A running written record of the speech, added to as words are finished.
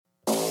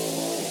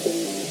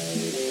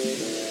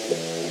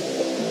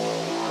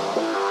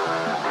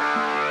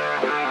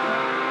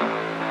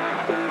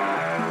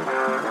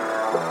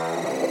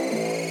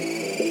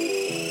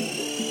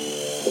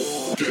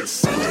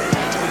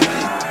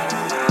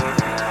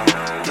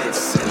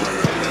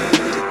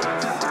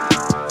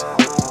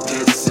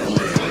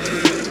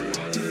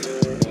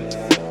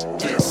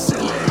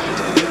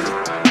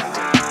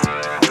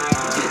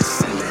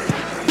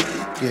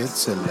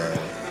silly,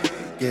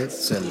 get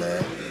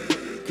silly,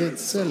 get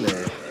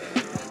silly.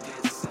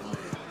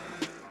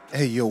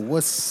 Hey, yo,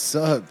 what's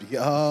up,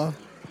 y'all?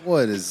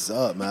 What is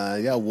up,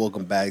 man? Y'all,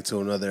 welcome back to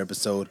another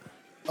episode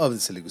of the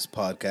Silly Goose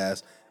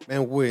Podcast.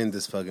 Man, we're in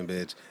this fucking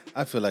bitch.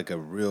 I feel like a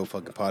real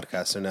fucking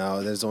podcaster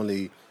now. There's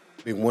only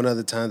been one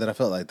other time that I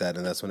felt like that,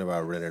 and that's whenever I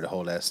rented a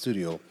whole ass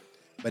studio.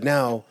 But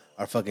now,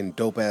 our fucking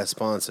dope ass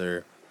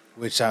sponsor,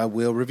 which I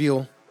will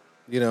reveal,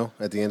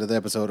 at the end of the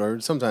episode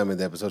or sometime in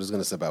the episode, is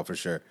gonna step out for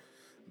sure.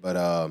 But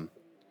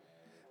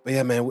but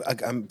yeah, man,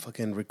 I'm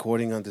fucking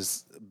recording on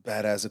this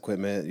badass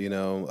equipment.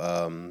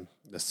 The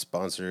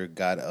sponsor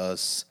got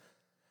us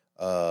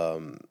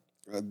the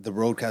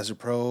Rodecaster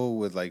Pro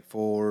with like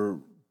four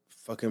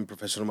fucking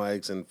professional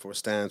mics and four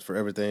stands for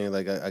everything.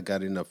 Like I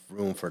got enough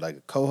room for like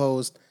a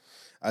co-host.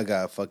 I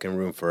got fucking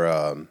room for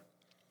a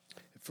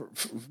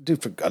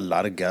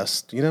lot of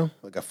guests. I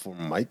got four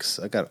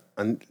mics. I got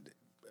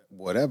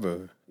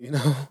whatever.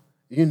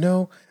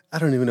 I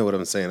don't even know what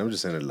I'm saying. I'm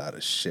just saying a lot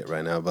of shit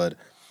right now, but.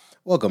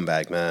 Welcome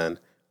back, man.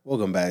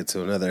 Welcome back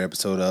to another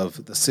episode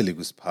of the Silly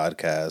Goose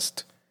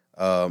Podcast.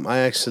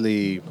 I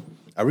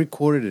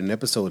recorded an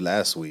episode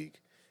last week,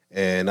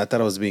 and I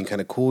thought I was being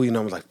kind of cool. I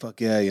was like, fuck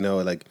yeah,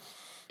 like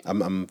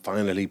I'm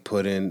finally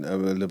putting a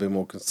little bit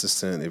more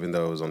consistent, even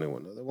though it was only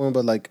one other one.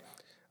 But like,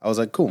 I was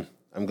like, cool.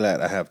 I'm glad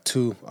I have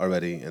two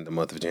already in the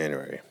month of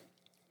January.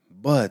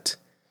 But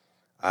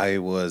I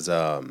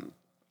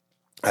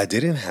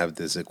didn't have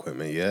this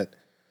equipment yet,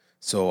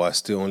 so I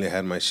still only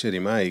had my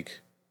shitty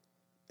mic.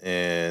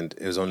 And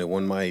it was only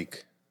one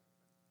mic,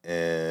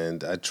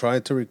 and I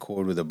tried to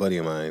record with a buddy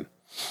of mine,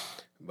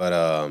 but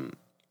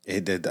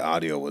the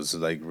audio was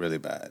like really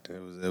bad.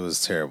 It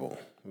was terrible.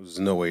 There was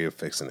no way you're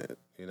fixing it,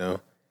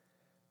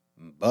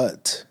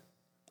 But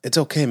it's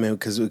okay, man,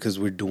 because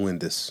we're doing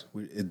this.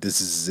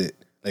 This is it.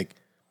 Like,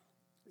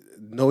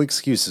 no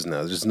excuses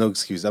now. There's no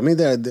excuse. I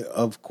mean,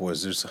 of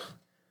course, there's,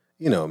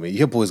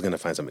 your boy's gonna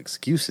find some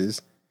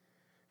excuses.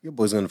 Your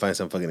boy's gonna find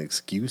some fucking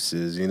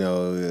excuses,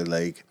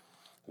 like.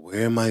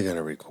 Where am I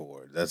gonna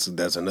record? That's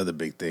another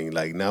big thing.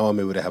 Like now I'm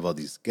able to have all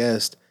these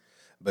guests,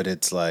 but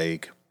it's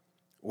like,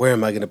 where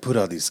am I gonna put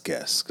all these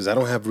guests? Because I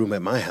don't have room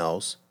at my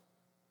house.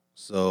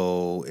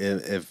 So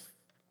if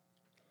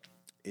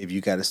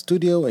you got a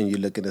studio and you're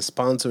looking to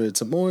sponsor it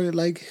some more,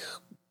 like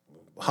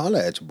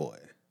holla at your boy.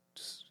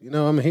 Just,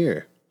 I'm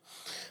here.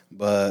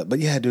 But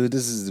yeah, dude,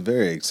 this is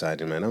very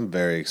exciting, man. I'm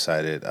very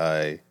excited.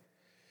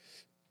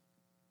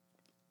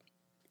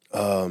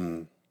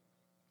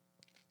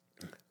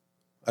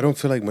 I don't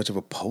feel like much of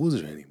a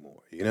poser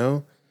anymore,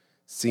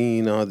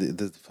 Seeing all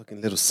the fucking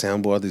little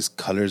soundboard, all these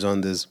colors on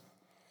this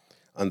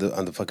on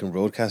the fucking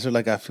Rodecaster,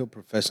 like I feel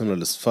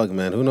professional as fuck,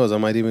 man. Who knows? I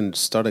might even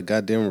start a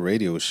goddamn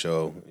radio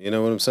show. You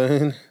know what I'm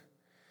saying?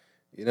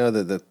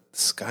 The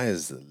sky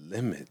is the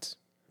limit.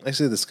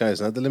 Actually, the sky is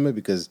not the limit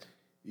because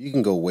you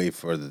can go way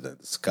further than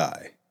the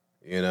sky.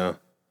 I don't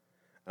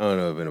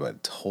know if anybody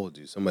told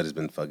you. Somebody's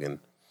been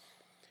fucking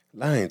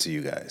lying to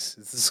you guys.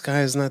 The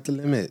sky is not the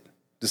limit.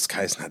 The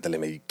sky's not the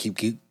limit. You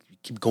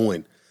keep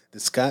going. The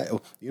sky.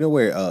 You know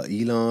where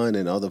Elon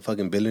and all the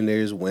fucking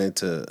billionaires went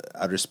to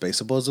outer space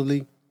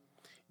supposedly?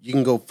 You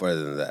can go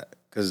further than that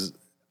because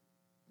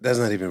that's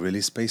not even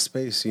really space.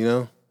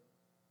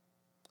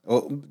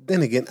 Oh,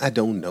 then again, I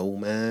don't know,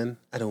 man.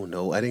 I don't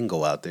know. I didn't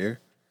go out there.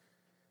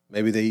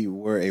 Maybe they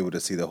were able to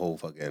see the whole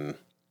fucking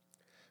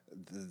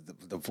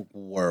the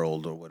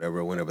world or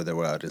whatever. Whenever they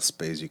were out in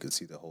space, you could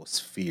see the whole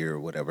sphere or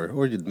whatever.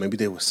 Or maybe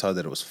they saw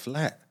that it was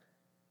flat.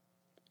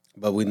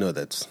 But we know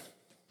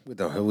we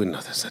know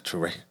that's not true,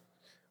 right?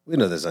 We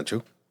know that's not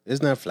true.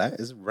 It's not flat.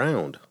 It's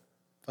round.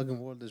 Fucking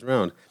world is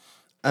round.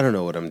 I don't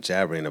know what I'm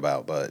jabbering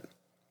about, but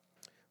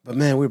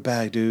man, we're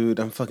back, dude.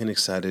 I'm fucking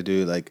excited,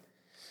 dude. Like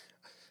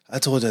I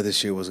told you,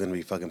 this year was gonna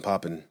be fucking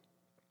popping.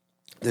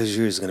 This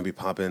year is gonna be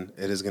popping.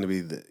 It is gonna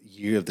be the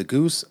year of the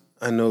goose.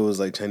 I know it was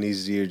like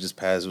Chinese year just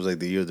passed. It was like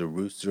the year of the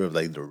rooster, of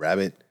like the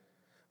rabbit.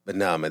 But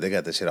nah, man, they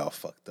got that shit all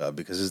fucked up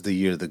because it's the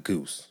year of the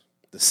goose,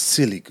 the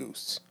silly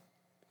goose.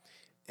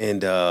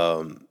 And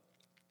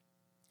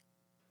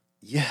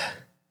yeah.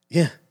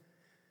 I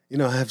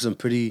have some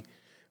pretty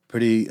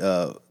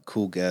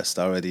cool guests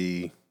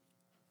already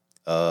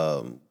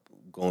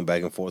going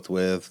back and forth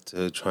with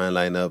to try and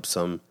line up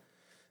some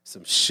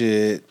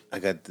shit. I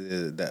got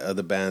that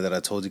other band that I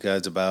told you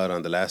guys about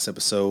on the last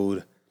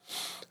episode.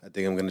 I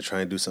think I'm gonna try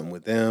and do something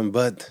with them,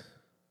 but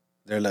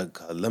they're like a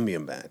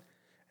Colombian band,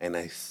 and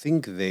I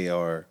think they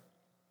are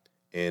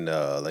in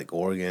like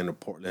Oregon or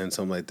Portland,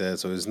 something like that.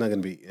 So it's not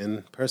gonna be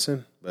in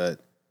person, but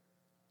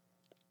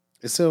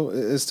it's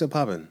still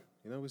popping.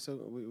 We're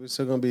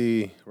still gonna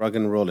be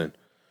rocking and rolling,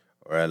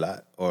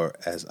 or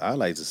as I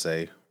like to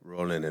say,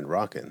 rolling and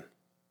rocking.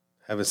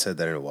 Haven't said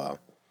that in a while.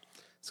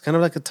 It's kind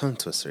of like a tongue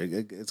twister.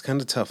 It's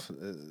kind of tough.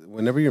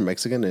 Whenever you're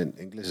Mexican and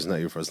English is not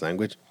your first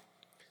language,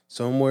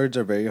 some words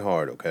are very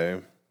hard. Okay,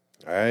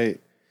 all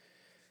right.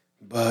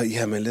 But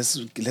yeah, man, let's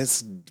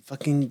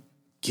fucking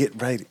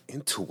get right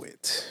into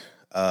it.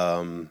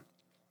 A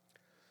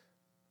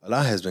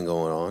lot has been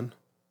going on.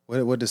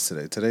 What is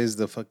today? Today's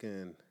the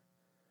fucking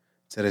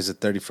Today's the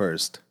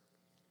 31st.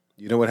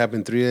 You know what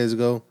happened 3 days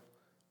ago?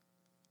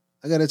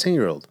 I got a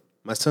 10-year-old.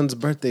 My son's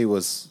birthday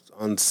was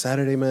on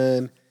Saturday,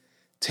 man.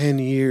 10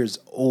 years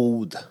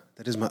old.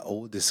 That is my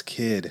oldest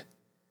kid.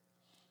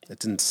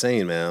 That's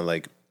insane, man.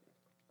 Like,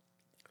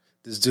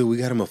 this dude, we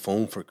got him a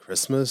phone for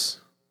Christmas.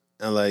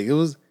 And, like, it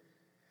was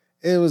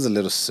a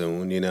little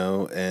soon,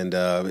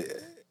 and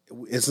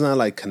it's not,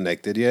 like,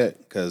 connected yet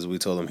because we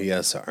told him he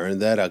has to earn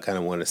that. I kind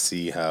of want to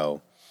see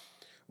how,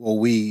 well,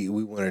 we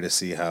wanted to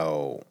see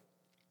how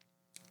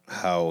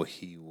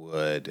he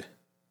would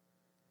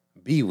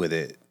be with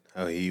it,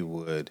 how he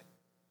would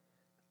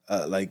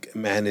like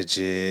manage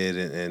it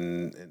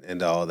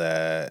and all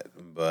that.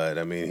 But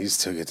I mean, he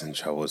still gets in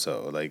trouble.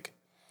 So like,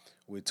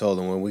 we told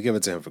him when we give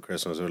it to him for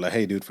Christmas, we're like,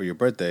 hey, dude, for your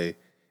birthday,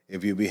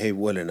 if you behave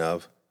well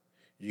enough,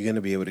 you're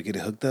gonna be able to get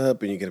it hooked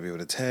up and you're gonna be able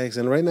to text.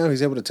 And right now,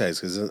 he's able to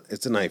text because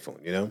it's an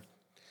iPhone.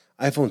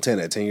 iPhone 10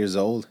 at 10 years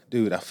old,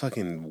 dude. I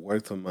fucking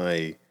worked on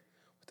my.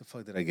 What the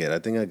fuck did I get? I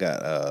think I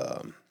got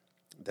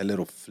that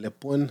little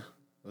flip one.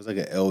 It was like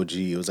an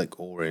LG. It was like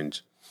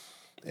orange.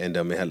 And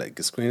it had like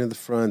a screen in the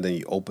front, then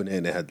you open it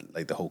and it had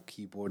like the whole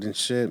keyboard and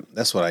shit.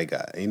 That's what I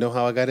got. And you know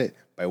how I got it?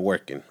 By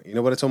working. You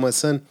know what I told my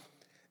son?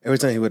 Every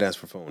time he would ask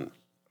for a phone,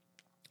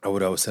 I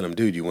would always tell him,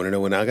 dude, you want to know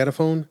when I got a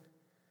phone?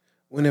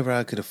 Whenever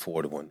I could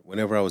afford one.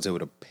 Whenever I was able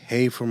to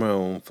pay for my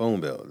own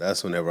phone bill.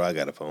 That's whenever I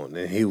got a phone.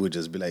 And he would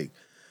just be like,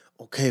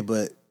 okay,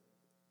 but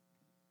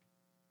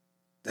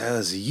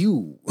that's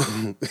you.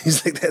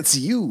 He's like, that's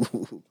you.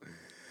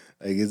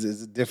 Like it's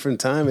a different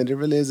time, and it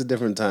really is a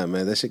different time,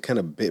 man. That shit kind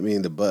of bit me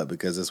in the butt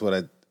because that's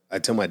what I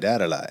tell my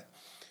dad a lot.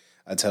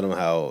 I tell him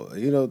how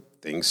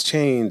things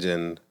change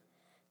and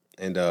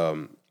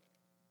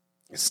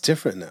it's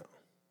different now,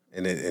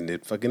 and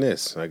it fucking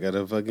is. I got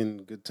a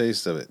fucking good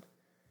taste of it.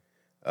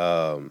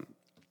 Um,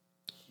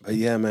 but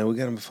yeah, man, we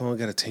got him a phone. I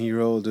got a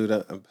 10-year-old dude.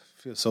 I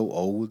feel so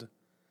old.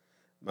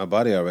 My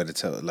body already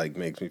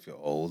makes me feel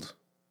old.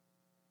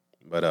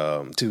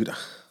 But dude,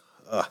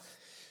 uh,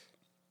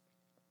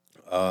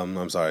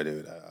 I'm sorry,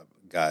 dude.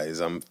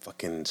 Guys, I'm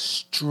fucking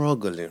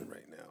struggling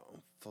right now.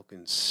 I'm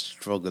fucking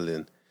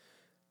struggling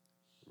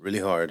really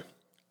hard.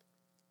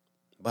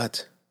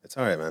 But it's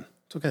all right, man.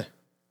 It's okay.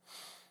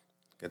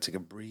 Gotta take a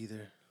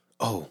breather.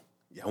 Oh,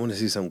 yeah, I want to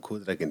see something cool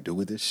that I can do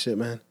with this shit,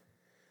 man.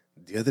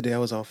 The other day, I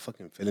was all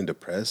fucking feeling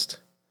depressed.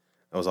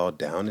 I was all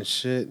down and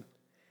shit.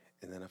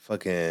 And then I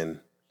fucking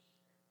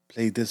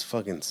played this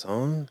fucking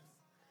song,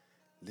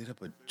 lit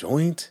up a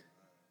joint,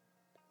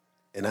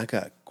 and I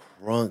got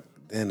crunk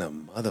than a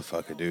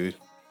motherfucker, dude.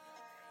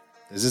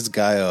 There's this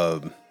guy,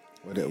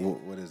 what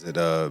is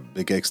it,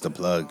 Big X the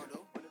Plug.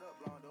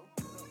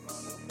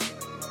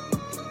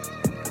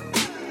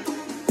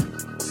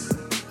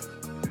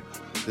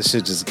 This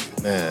shit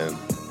just, man.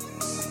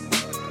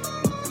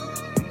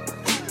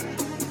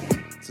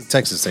 It's a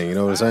Texas thing, you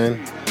know what I'm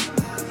saying?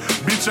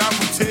 Bitch, I'm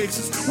from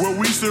Texas, where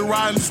we should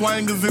ride in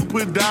swangers and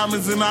put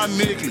diamonds in our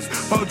necklace.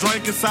 Pour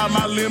drink inside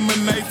my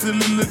lemonade till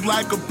it look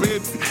like a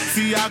Pepsi.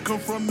 See, I come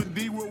from the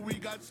D where we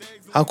got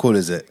checks. How cool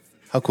is it?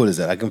 How cool is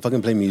that? I can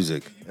fucking play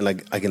music and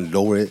like I can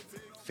lower it,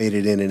 fade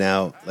it in and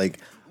out. Like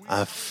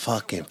I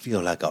fucking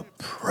feel like a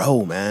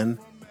pro, man.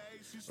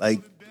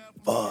 Like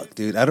fuck,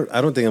 dude. I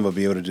don't think I'm gonna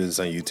be able to do this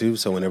on YouTube.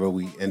 So whenever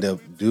we end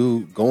up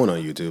going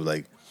on YouTube,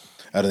 like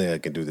I don't think I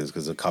can do this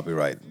because of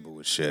copyright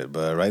bullshit.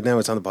 But right now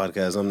it's on the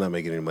podcast. I'm not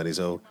making any money,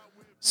 so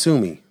sue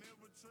me.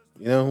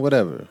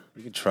 Whatever.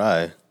 You can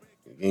try.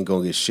 You ain't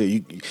gonna get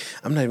shit.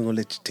 I'm not even gonna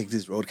let you take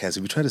this roadcaster.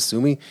 If you try to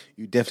sue me,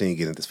 you definitely ain't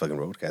getting this fucking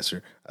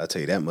roadcaster. I'll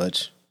tell you that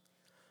much.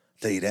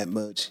 You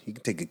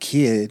can take a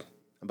kid.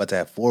 I'm about to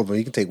have 4 of them.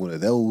 You can take one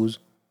of those.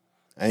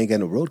 I ain't got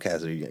no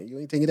roadcaster. You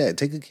ain't taking that.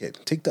 Take a kid.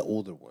 Take the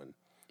older one.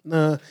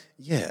 Nah,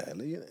 yeah.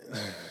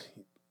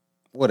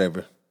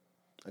 Whatever.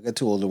 I got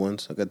 2 older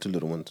ones. I got 2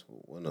 little ones.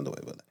 One on the way,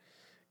 but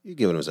you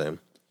get what I'm saying.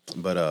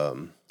 But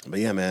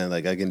yeah, man,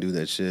 like I can do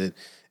that shit.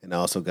 And I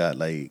also got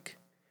like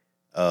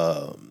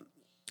a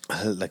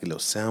little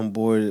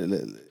soundboard.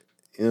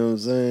 You know what I'm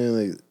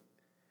saying?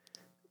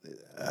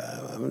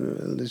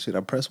 Like, shit. I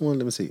press one.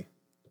 Let me see.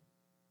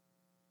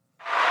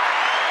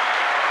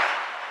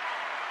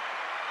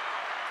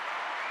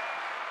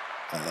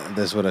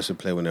 That's what I should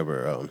play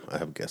whenever I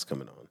have guests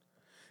coming on.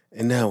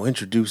 And now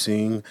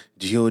introducing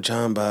Gio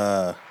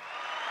Chamba.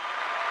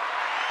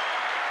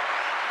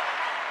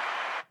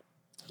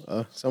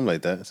 Something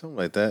like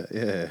that.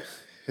 Yeah.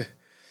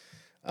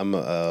 I'm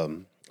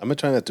gonna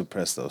try not to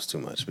press those too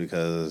much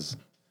because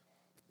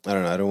I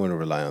don't know. I don't want to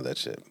rely on that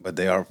shit. But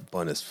they are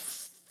fun as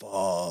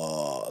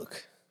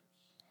fuck.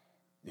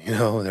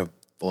 They're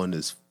fun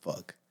as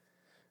fuck.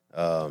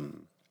 But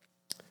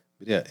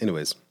yeah.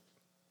 Anyways.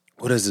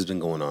 What has this been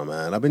going on,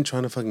 man? I've been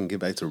trying to fucking get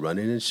back to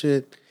running and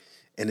shit,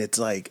 and it's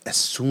like as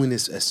soon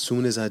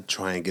as I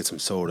try and get some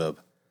sort of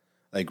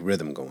like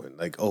rhythm going,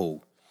 like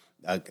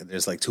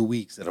there's like 2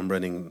 weeks that I'm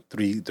running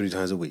three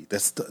times a week.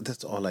 That's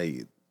all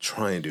I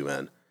try and do,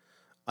 man.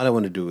 All I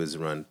want to do is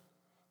run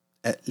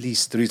at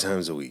least 3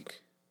 times a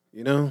week.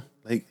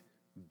 Like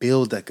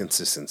build that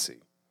consistency.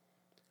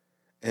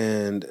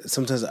 And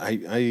sometimes I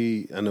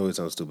know it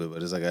sounds stupid,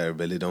 but it's like I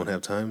really don't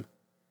have time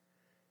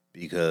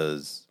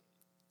because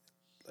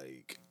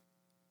like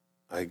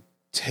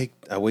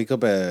I wake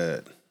up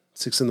at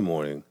 6 in the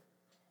morning,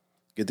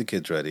 get the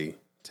kids ready,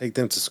 take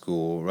them to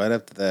school. Right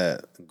after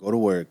that, go to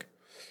work.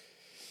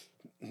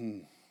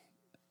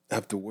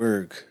 After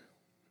work,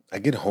 I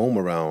get home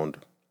around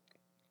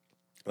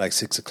like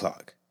 6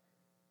 o'clock,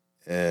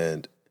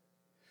 and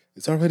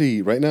it's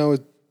already right now.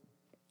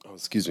 Oh,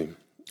 excuse me.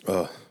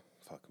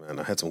 Fuck, man.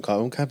 I had some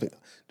coffee.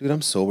 Dude,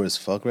 I'm sober as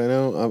fuck right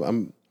now.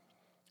 I'm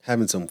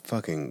having some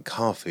fucking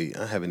coffee.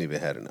 I haven't even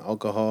had an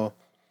alcohol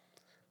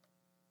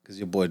because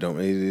your boy don't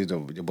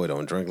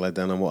drink like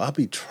that no more. I'll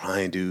be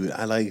trying, dude.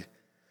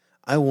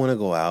 I want to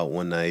go out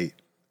one night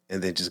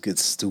and then just get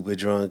stupid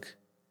drunk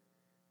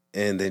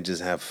and then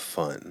just have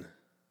fun.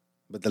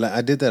 But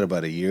I did that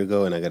about a year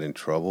ago and I got in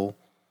trouble.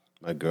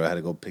 My girl had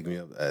to go pick me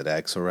up at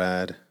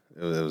Axelrad.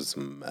 It was a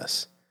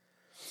mess.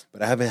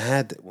 But I haven't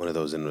had one of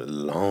those in a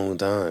long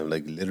time.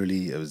 Like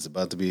literally, it was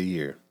about to be a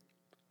year.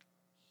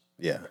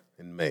 Yeah,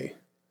 in May.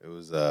 It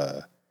was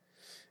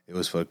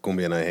for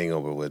Cumbia Night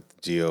Hangover with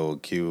Gio,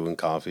 Q, and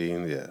coffee,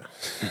 and yeah.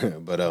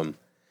 But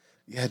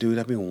yeah, dude,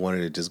 I've been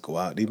wanting to just go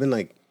out. Even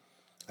like,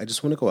 I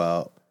just want to go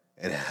out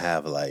and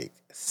have like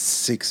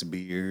 6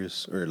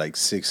 beers or like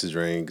 6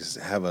 drinks,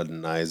 have a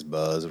nice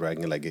buzz where I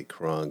can like get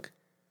crunk.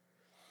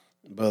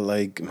 But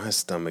like my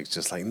stomach's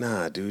just like,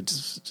 nah, dude,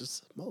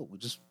 just smoke,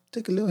 just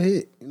take a little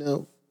hit,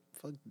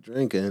 fuck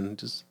drinking,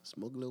 just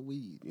smoke a little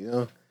weed,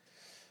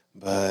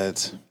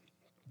 But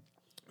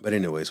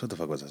anyways, what the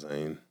fuck was I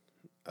saying?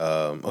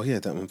 Oh yeah,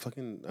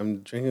 I'm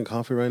drinking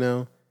coffee right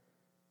now,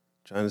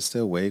 trying to stay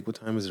awake. What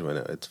time is it right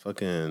now? It's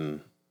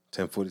fucking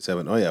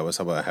 10:47. Oh yeah, what's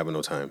up about having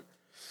no time?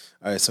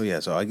 All right, so yeah,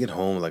 so I get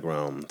home like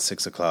around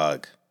 6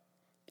 o'clock,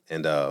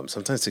 and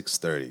sometimes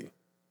 6:30.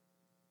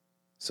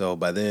 So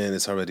by then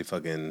it's already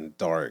fucking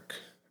dark,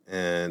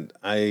 and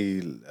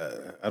I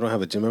don't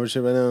have a gym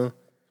membership right now,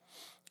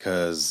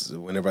 cause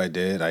whenever I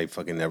did, I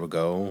fucking never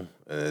go,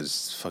 and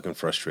it's fucking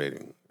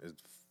frustrating.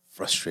 It's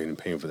frustrating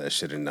paying for that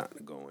shit and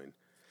not going.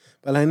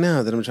 But like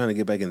now that I'm trying to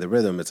get back in the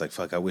rhythm, it's like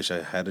fuck. I wish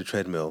I had a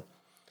treadmill,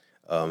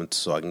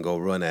 so I can go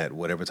run at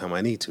whatever time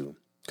I need to.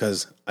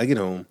 Cause I get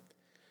home,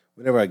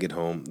 whenever I get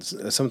home,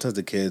 sometimes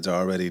the kids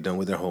are already done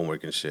with their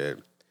homework and shit.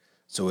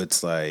 So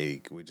it's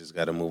like we just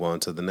got to move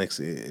on to the next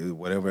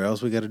whatever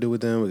else we got to do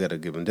with them. We got to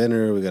give them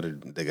dinner.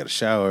 They got to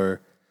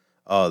shower,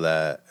 all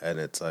that. And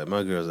it's like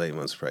my girl's 8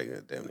 months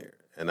pregnant, damn near,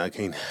 and I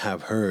can't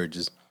have her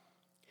just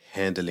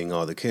handling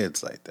all the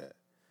kids like that.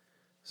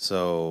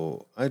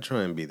 So I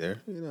try and be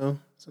there,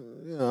 So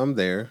I'm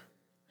there,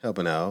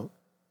 helping out.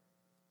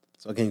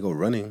 So I can't go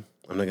running.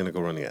 I'm not gonna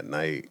go running at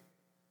night.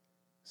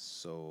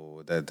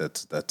 So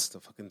that's the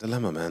fucking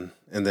dilemma, man.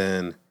 And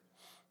then.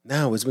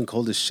 Now it's been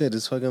cold as shit.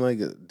 It's fucking like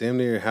damn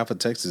near half of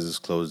Texas is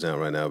closed down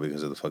right now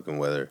because of the fucking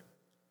weather.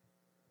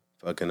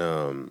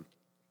 Fucking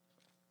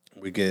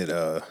we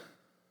got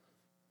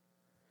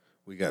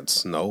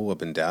snow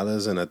up in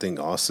Dallas, and I think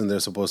Austin they're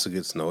supposed to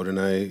get snow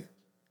tonight.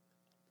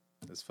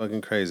 It's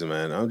fucking crazy,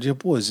 man. Your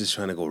boy's just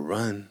trying to go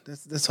run.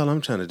 That's all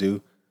I'm trying to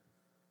do.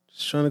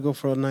 Just trying to go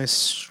for a nice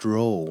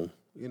stroll.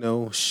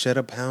 Shed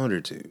a pound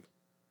or two.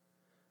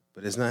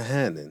 But it's not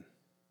happening.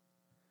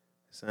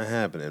 It's not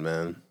happening,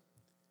 man.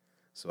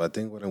 So I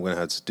think what I'm going to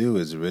have to do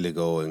is really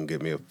go and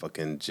get me a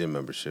fucking gym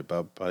membership.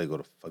 I'll probably go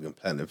to fucking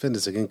Platinum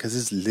Fitness again because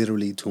it's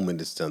literally 2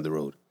 minutes down the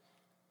road.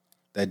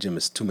 That gym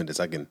is 2 minutes.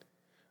 I can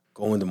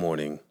go in the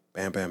morning,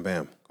 bam, bam,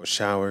 bam, go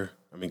shower.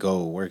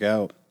 Go work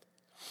out.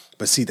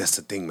 But see, that's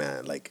the thing,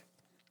 man. Like,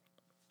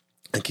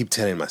 I keep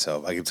telling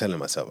myself,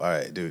 all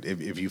right, dude,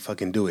 if you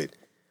fucking do it,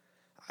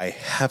 I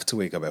have to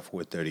wake up at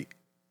 4:30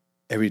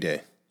 every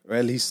day, or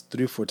at least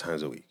 3 or 4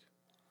 times a week.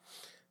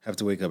 Have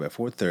to wake up at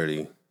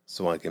 4:30.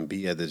 So I can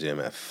be at the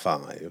gym at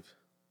 5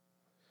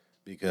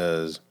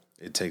 because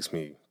it takes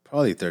me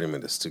probably 30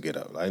 minutes to get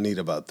up. I need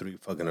about 3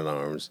 fucking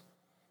alarms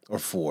or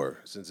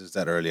 4. Since it's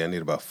that early, I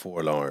need about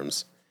 4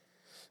 alarms.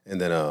 And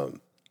then,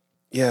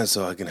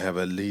 so I can have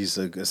at least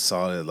a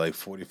solid like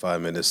 45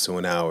 minutes to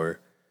an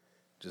hour.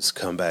 Just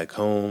come back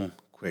home,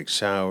 quick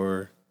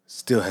shower,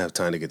 still have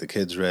time to get the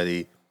kids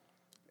ready.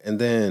 And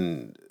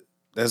then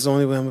that's the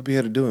only way I'm going to be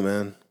able to do it,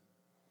 man.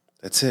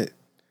 That's it.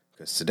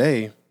 Because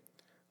today...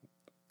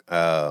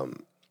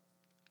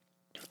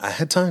 I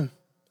had time.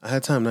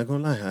 Not gonna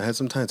lie. I had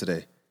some time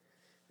today,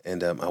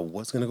 and I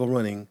was gonna go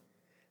running.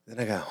 Then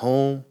I got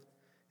home,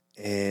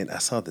 and I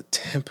saw the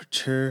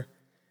temperature,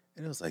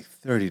 and it was like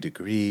 30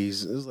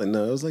 degrees. It was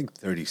like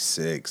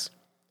 36.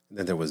 And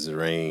then there was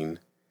rain.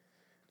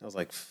 I was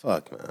like,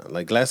 fuck, man.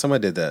 Like last time I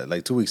did that,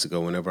 like 2 weeks ago,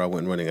 whenever I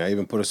went running, I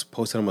even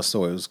posted on my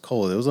story. It was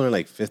cold. It was only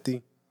like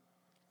 50,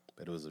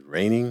 but it was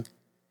raining,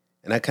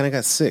 and I kind of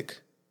got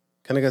sick.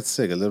 A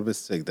little bit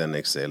sick that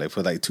next day. Like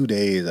for like 2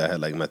 days, I had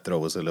like my throat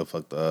was a little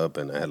fucked up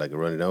and I had like a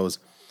runny nose.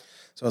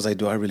 So I was like,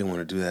 do I really want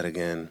to do that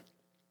again?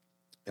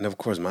 And of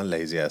course, my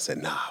lazy ass said,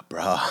 nah,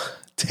 bro,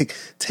 take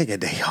a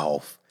day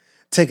off.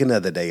 Take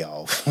another day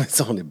off.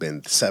 It's only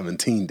been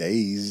 17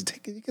 days.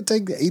 You can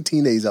take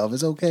 18 days off.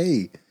 It's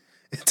okay.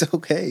 It's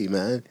okay,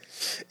 man.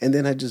 And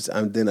then I just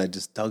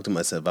talk to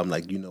myself. I'm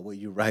like, you know what?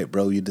 You're right,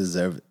 bro. You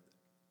deserve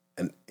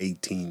an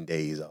 18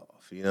 days off.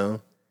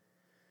 Because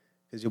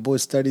your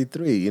boy's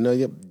 33.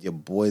 Your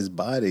boy's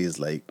body is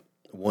like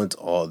wants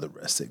all the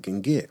rest it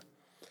can get.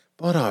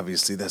 But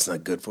obviously, that's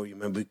not good for you,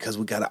 man. Because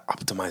we gotta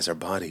optimize our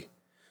body.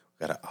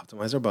 We gotta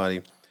optimize our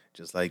body,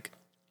 just like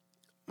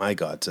my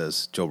God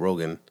says, Joe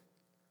Rogan.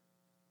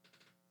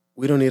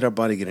 We don't need our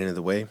body getting in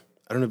the way.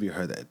 I don't know if you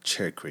heard that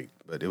chair creak,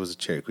 but it was a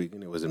chair creak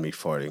and it wasn't me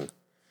farting.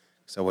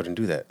 So I wouldn't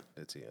do that.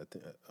 Let's see.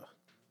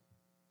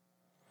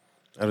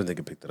 I don't think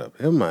it picked it up.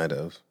 It might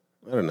have.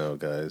 I don't know,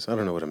 guys. I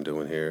don't know what I'm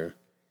doing here.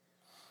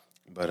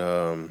 But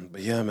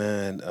yeah,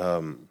 man.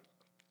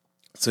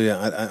 So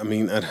yeah, I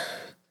mean,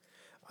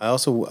 I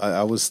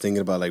was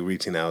thinking about like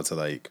reaching out to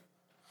like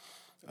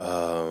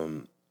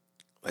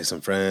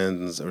some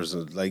friends or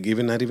like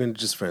even not even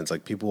just friends,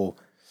 like people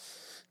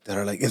that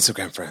are like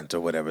Instagram friends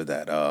or whatever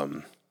that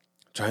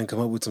try and come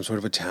up with some sort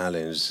of a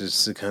challenge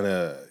just to kind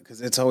of, because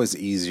it's always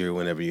easier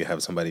whenever you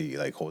have somebody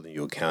like holding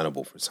you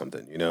accountable for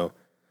something,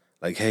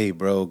 like, hey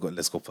bro,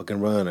 let's go fucking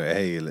run, or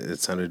hey,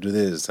 it's time to do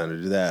this, it's time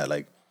to do that.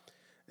 Like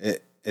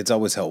it's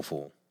always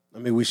helpful. I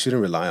mean, we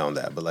shouldn't rely on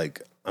that, but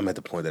like I'm at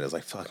the point that it's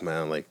like, fuck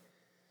man, like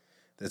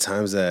the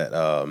times that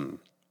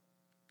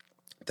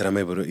that I'm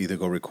able to either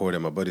go record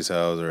at my buddy's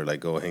house or like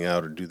go hang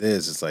out or do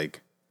this, it's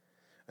like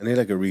I need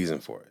like a reason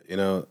for it,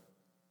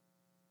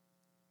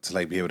 to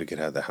like be able to get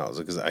out of the house,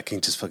 because I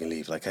can't just fucking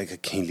leave. Like I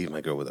can't leave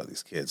my girl without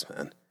these kids,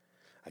 man.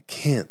 I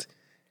can't.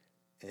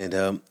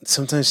 And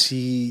sometimes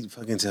she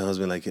fucking tells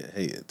me like,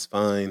 hey, it's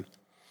fine.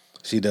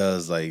 She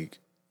does like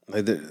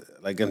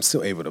I'm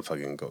still able to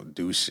fucking go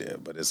do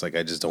shit, but it's like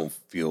I just don't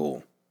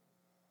feel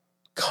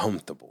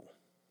comfortable,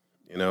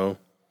 And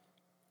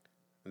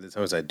the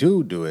times I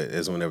do it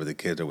is whenever the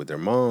kids are with their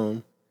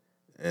mom,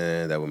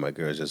 and that when my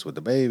girl's just with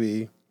the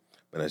baby,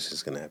 but she's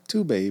just gonna have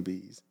two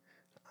babies.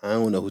 I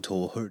don't know who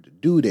told her to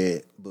do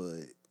that,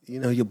 but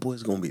your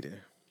boy's gonna be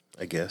there.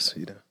 I guess,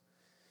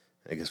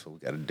 I guess what we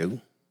gotta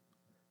do.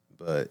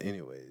 But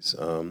anyways,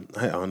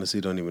 I honestly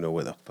don't even know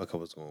where the fuck I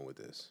was going with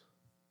this.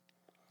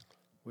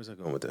 Where's I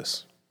going with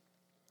this?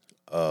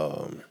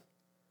 I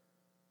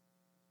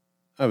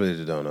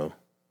really don't know.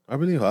 I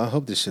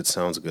hope this shit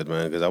sounds good,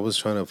 man, because I was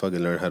trying to fucking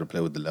learn how to play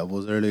with the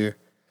levels earlier,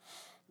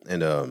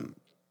 and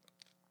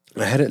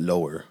I had it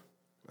lower,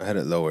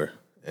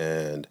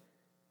 and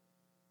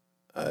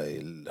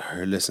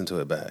I listened to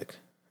it back.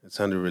 It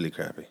sounded really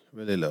crappy,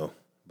 really low,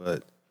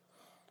 but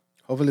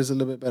hopefully it's a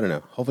little bit better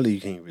now. Hopefully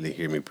you can't really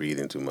hear me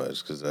breathing too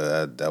much, because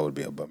that would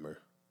be a bummer.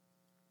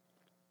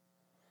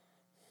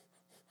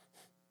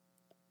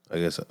 I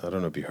guess, I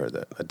don't know if you heard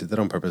that. I did that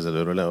on purpose a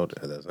little loud,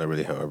 and that's not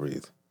really how I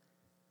breathe.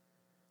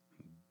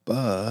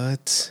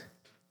 But,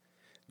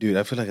 dude,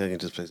 I feel like I can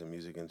just play some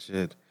music and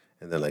shit,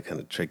 and then like kind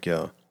of trick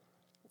y'all,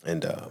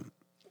 and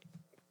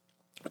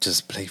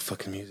just play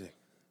fucking music.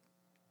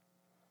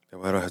 That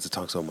way I don't have to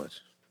talk so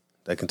much.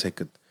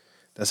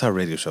 That's how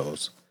radio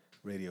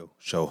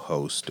show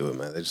hosts do it,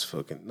 man. They just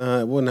fucking,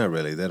 well, not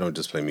really. They don't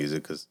just play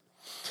music, because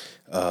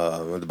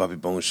the Bobby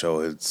Bones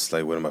Show, it's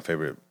like one of my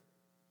favorite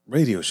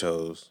radio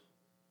shows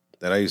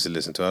that I used to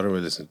listen to. I don't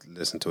really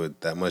listen to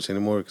it that much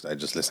anymore, because I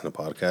just listen to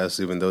podcasts,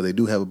 even though they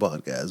do have a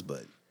podcast,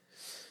 but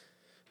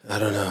I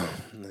don't know.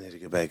 I need to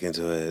get back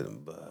into it,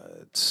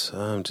 but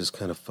I'm just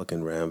kind of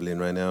fucking rambling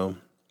right now.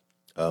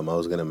 I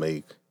was going to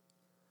make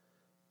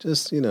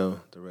just, the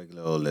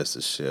regular old list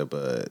of shit,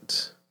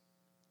 but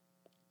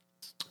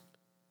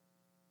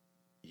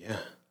yeah.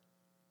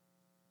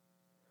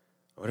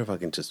 I wonder if I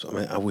can just,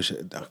 I wish I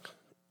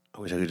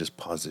could just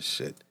pause this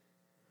shit.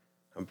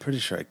 I'm pretty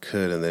sure I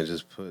could, and then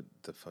just put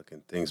the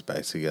fucking things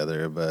back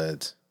together,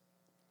 but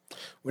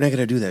we're not going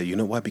to do that. You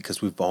know why?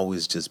 Because we've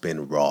always just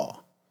been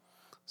raw.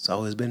 It's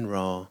always been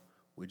raw.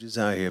 We're just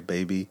out here,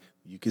 baby.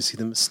 You can see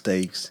the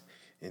mistakes,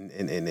 and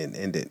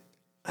it.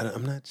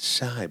 I'm not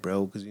shy,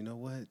 bro, because you know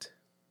what?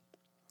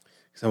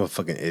 Because I'm a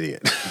fucking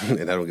idiot,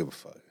 and I don't give a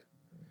fuck.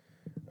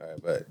 All right,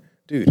 but,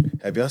 dude,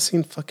 have y'all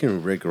seen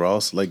fucking Rick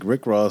Ross? Like,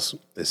 Rick Ross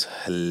is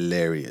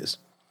hilarious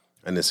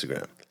on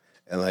Instagram.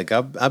 And, like,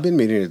 I've been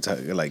meaning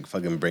to, like,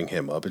 fucking bring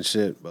him up and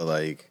shit, but,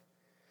 like,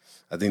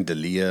 I think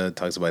Dalia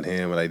talks about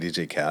him, and, like,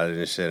 DJ Khaled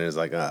and shit, and it's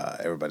like,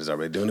 everybody's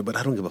already doing it, but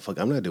I don't give a fuck.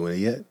 I'm not doing it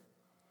yet.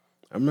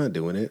 I'm not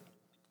doing it.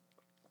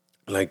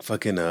 Like,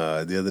 fucking,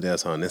 the other day I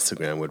saw on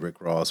Instagram where Rick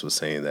Ross was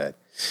saying that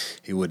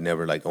he would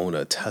never, like, own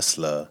a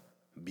Tesla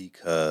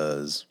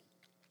because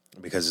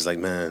it's like,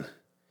 man,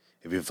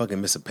 if you fucking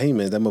miss a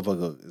payment, that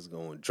motherfucker is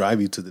going to drive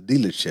you to the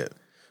dealership.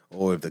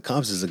 Or if the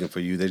cops is looking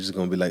for you, they're just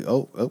going to be like,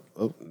 oh,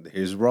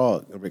 here's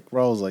Rick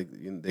Ross. Like,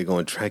 they're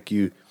going to track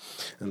you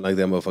and lock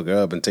that motherfucker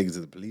up and take you to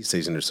the police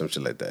station or some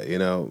shit like that,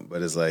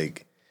 But it's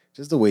like,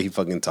 just the way he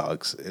fucking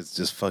talks, it's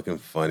just fucking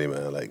funny,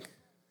 man. Like,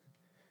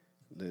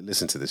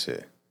 listen to this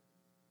shit.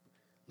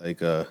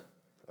 Like, oh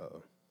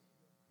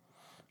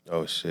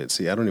shit.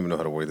 See, I don't even know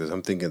how to work this.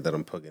 I'm thinking that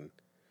I'm putting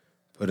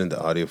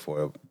the audio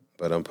for it,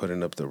 But I'm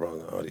putting up the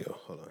wrong audio.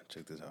 Hold on,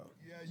 check this out.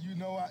 Yeah,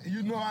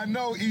 I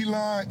know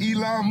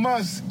Elon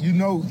Musk. You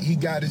know, he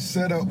got it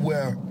set up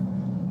where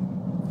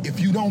if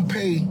you don't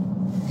pay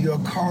your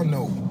car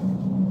note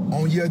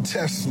on your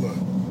Tesla,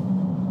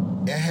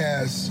 it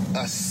has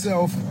a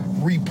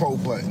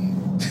self-repo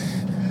button.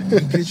 You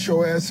get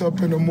your ass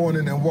up in the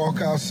morning and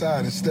walk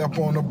outside and step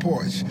on the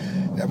porch.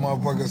 That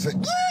motherfucker say,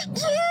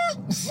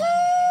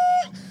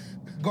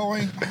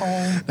 going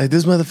home. Like,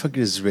 this motherfucker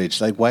is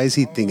rich. Like, why is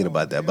he thinking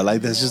about that? But,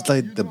 like, that's just,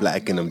 like, the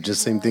black in him.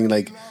 Just same thing,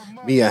 like,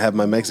 me, I have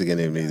my Mexican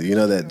in me. You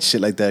know, that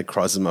shit like that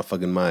crosses my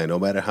fucking mind. No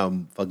matter how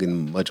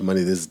fucking much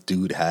money this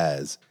dude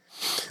has.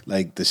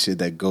 Like, the shit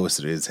that goes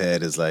through his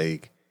head is,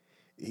 like,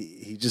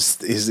 he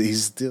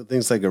still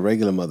thinks like a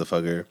regular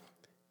motherfucker,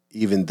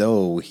 even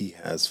though he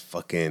has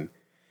fucking,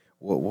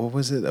 what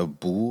was it? A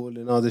bull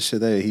and all this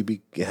shit that he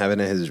be having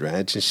at his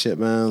ranch and shit,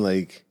 man.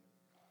 Like,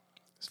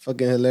 it's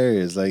fucking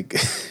hilarious. Like...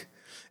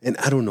 And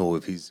I don't know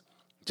if he's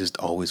just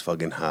always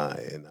fucking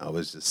high and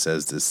always just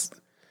says this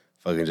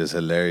fucking just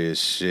hilarious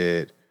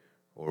shit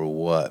or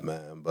what,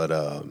 man. But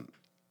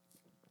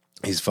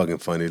he's fucking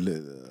funny.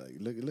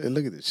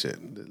 Look at this shit.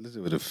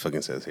 Listen what it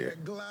fucking says here.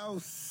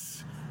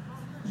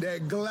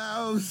 That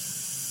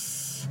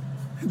glouse,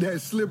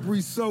 that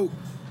slippery soap.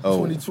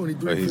 Oh,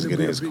 2023. he's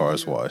getting his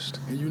cars washed.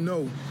 And you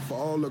know, for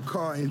all the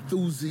car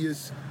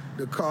enthusiasts,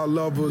 the car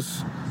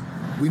lovers,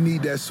 we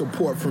need that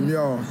support from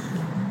y'all.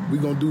 We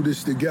gonna do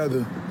this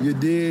together. You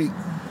dig?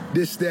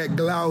 This that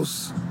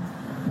glouse.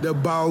 The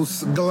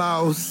boss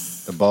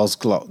glouse. The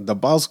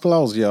boss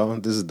glouse, y'all.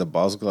 This is the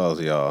boss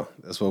glouse, y'all.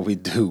 That's what we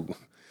do.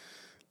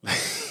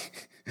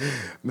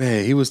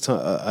 Man, he was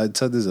I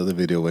saw this other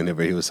video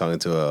whenever he was talking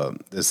to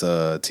this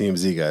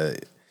TMZ guy,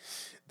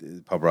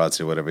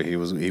 paparazzi or whatever.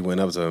 He went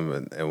up to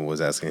him and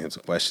was asking him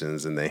some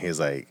questions, and then he's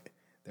like,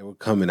 they were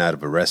coming out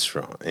of a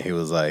restaurant, and he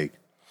was like,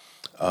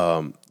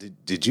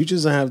 did you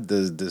just have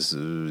this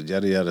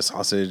yada yada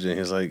sausage? And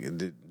he's like,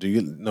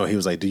 he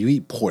was like, do you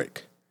eat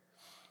pork?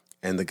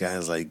 And the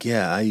guy's like,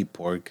 yeah, I eat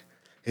pork.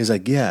 He's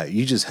like, yeah,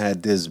 you just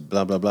had this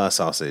blah blah blah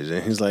sausage.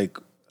 And he's like,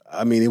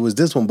 I mean, it was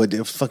this one, but it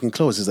was fucking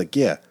close. He's like,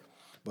 yeah,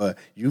 but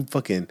you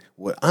fucking,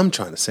 what I'm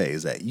trying to say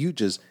is that you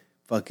just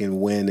fucking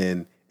went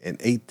in and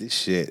ate this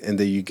shit, and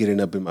then you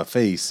getting up in my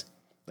face,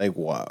 like,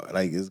 wow,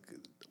 like,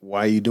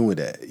 why are you doing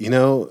that? You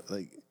know,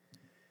 like.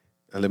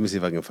 Let me see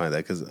if I can find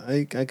that, because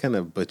I kind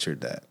of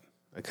butchered that.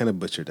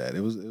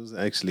 It was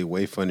actually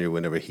way funnier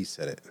whenever he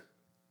said it,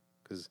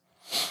 because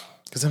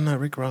I'm not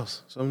Rick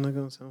Ross, so I'm not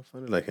gonna sound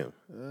funny like him.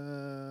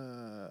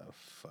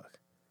 Fuck.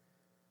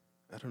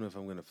 I don't know if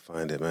I'm gonna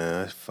find it,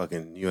 man. I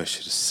fucking knew I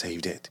should have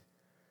saved it.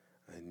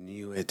 I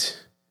knew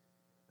it.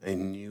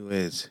 And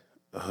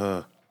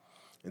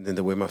then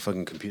the way my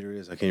fucking computer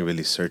is, I can't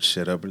really search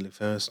shit up really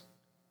fast.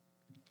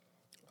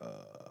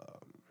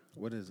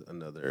 What is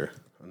another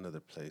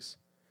place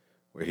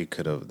where he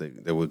could have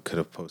could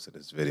have posted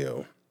this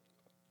video?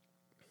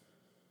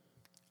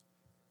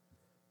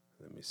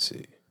 Let me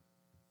see.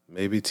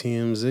 Maybe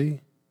TMZ?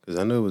 Because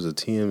I know it was a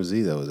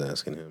TMZ that was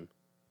asking him.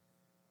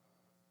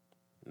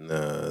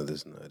 Nah,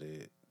 this is not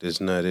it. This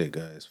is not it,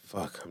 guys.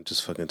 Fuck, I'm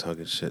just fucking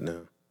talking shit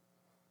now.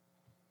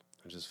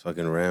 I'm just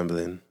fucking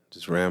rambling.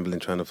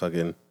 Trying to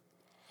fucking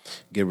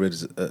get rid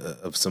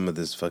of some of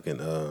this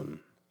fucking,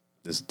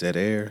 this dead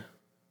air.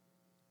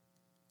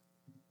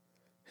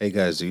 Hey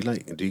guys, do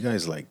you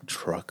guys like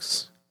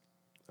trucks?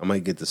 I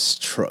might get this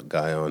truck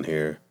guy on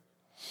here.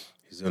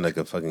 He's doing like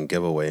a fucking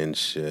giveaway and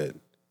shit.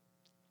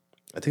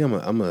 I think I'm a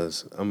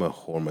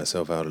whore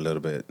myself out a little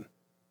bit.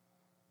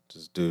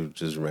 Just do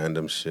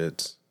random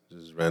shit,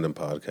 just random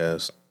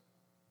podcasts.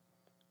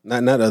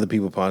 Not other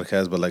people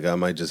podcasts, but like I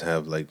might just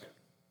have like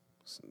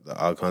the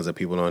odd kinds of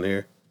people on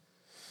here.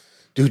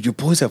 Dude, you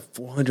boys have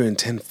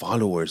 410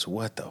 followers.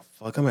 What the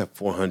fuck? I'm at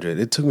 400.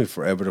 It took me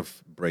forever to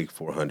break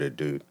 400,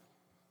 dude.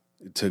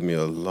 It took me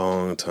a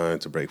long time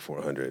to break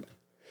 400.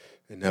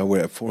 And now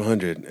we're at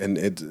 400, and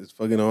it's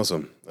fucking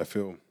awesome. I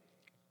feel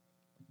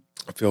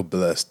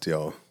blessed,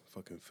 y'all.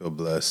 Fucking feel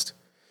blessed.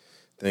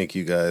 Thank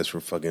you guys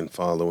for fucking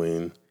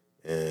following.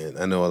 And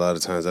I know a lot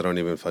of times I don't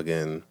even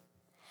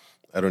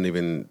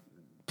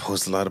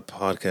post a lot of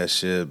podcast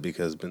shit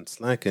because I've been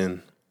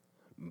slacking.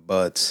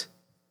 But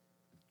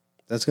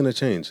that's gonna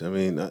change. I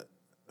mean, the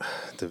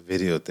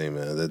video thing,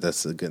 man.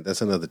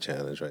 That's another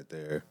challenge right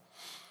there.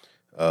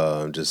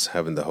 Just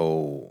having the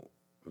whole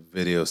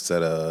video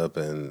set up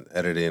and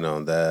editing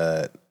on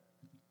that,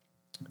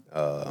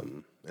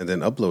 and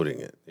then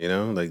uploading it. You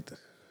know, like,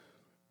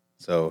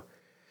 so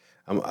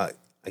I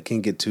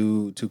can't get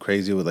too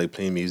crazy with like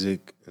playing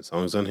music and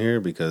songs on here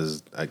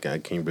because I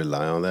can't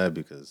rely on that,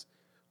 because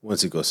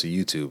once it goes to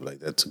YouTube, like,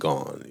 that's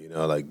gone. You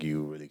know, like,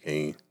 you really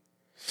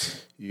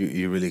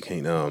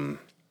can't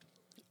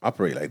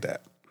operate like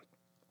that,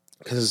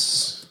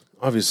 because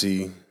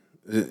obviously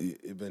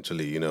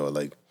eventually, you know,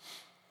 like,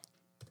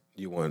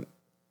 you want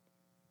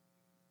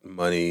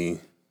money,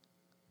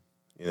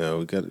 you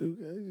know,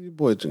 your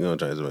boy trying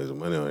to make some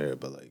money on here,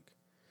 but like,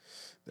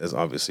 that's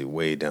obviously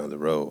way down the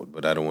road.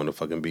 But I don't want to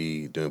fucking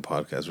be doing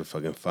podcasts for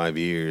fucking 5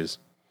 years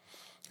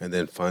And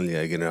then finally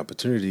I get an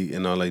opportunity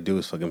and all I do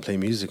is fucking play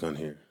music on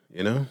here.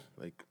 You know?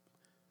 Like,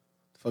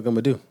 the fuck I'm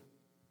gonna do?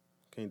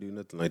 Can't do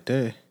nothing like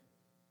that.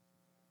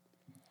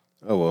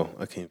 Oh well,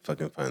 I can't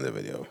fucking find the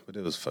video, but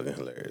it was fucking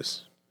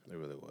hilarious. It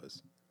really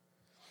was.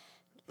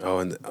 Oh,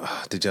 and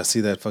did y'all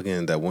see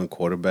that one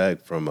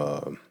quarterback from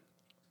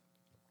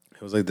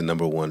it was like the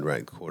number one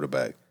ranked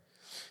quarterback.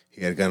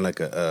 He had gotten like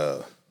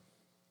a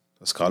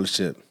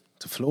scholarship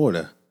to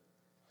Florida,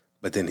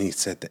 but then he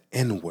said the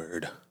N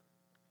word,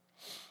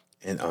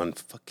 and on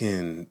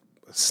fucking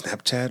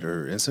Snapchat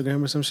or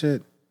Instagram or some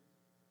shit,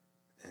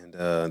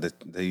 and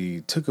they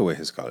took away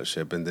his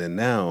scholarship, and then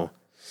now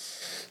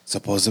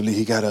supposedly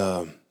he got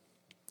an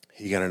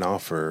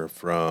offer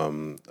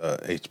from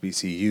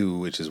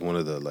HBCU, which is one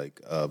of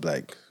the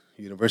black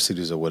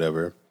universities or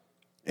whatever.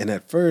 And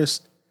at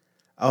first,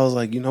 I was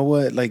like, you know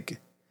what, like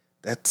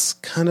that's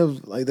kind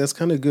of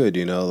good,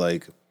 you know,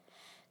 like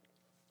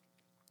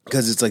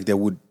because it's like they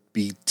would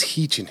be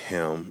teaching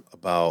him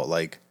about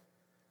like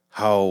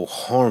how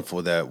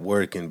harmful that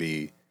word can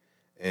be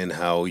and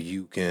how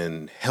you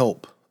can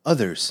help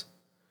others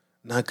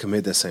not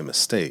commit that same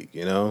mistake,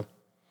 you know.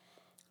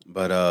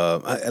 But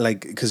I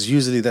like because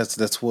usually that's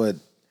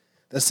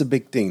the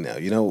big thing now.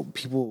 You know,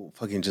 people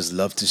fucking just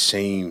love to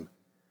shame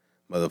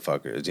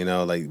motherfuckers. You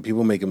know, like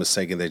people make a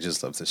mistake and they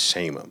just love to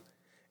shame them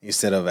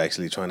instead of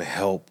actually trying to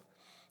help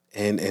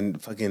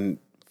and fucking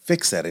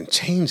fix that and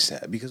change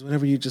that. Because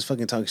whenever you just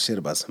fucking talk shit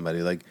about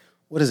somebody, like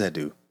what does that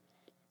do?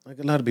 Like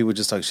a lot of people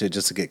just talk shit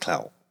just to get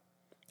clout.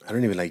 I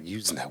don't even like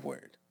using that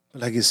word,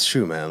 but like it's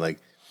true, man. Like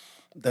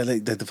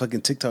that the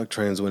fucking TikTok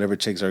trends whenever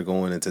chicks are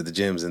going into the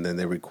gyms and then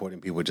they're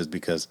recording people just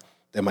because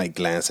they might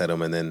glance at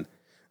them and then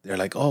they're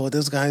like, oh,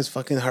 this guy's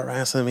fucking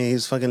harassing me.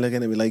 He's fucking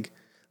looking at me. Like,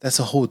 that's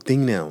a whole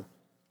thing now.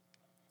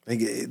 Like,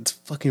 it's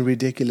fucking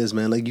ridiculous,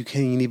 man. Like, you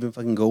can't even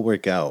fucking go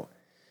work out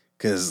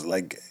because,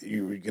 like,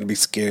 you're going to be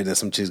scared that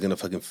some chick's going to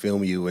fucking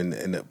film you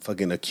and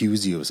fucking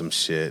accuse you of some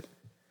shit.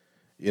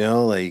 You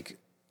know, like,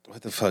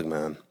 what the fuck,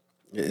 man?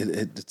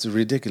 It's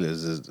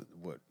ridiculous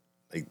what,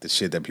 like, the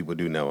shit that people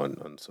do now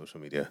on social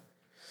media.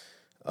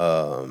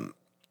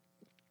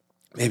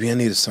 Maybe I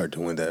need to start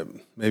doing that.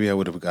 Maybe I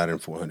would have gotten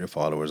 400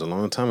 followers a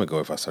long time ago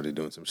if I started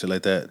doing some shit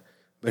like that.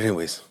 But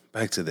anyways,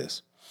 back to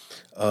this.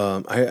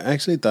 I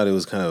actually thought it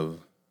was kind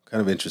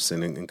of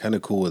interesting and kind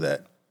of cool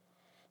that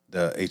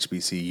the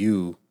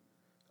HBCU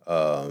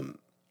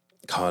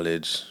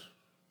college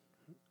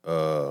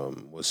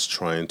was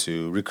trying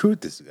to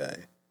recruit this guy,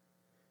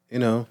 you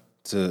know,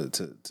 to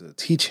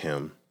teach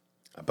him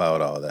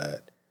about all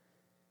that.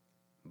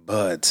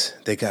 But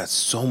they got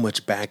so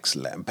much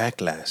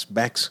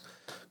backlash.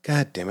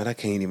 God damn it, I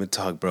can't even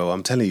talk, bro.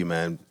 I'm telling you,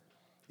 man,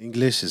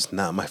 English is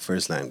not my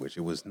first language.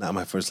 It was not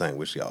my first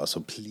language, y'all.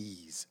 So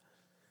please,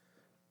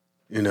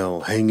 you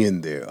know, hang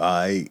in there.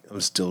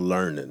 I'm still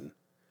learning.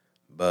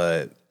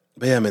 But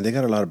yeah, man, they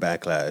got a lot of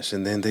backlash.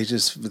 And then they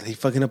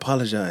fucking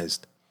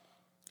apologized.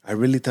 I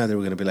really thought they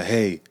were going to be like,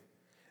 hey,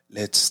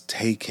 let's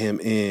take him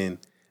in.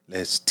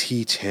 Let's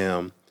teach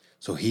him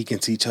so he can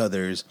teach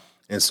others.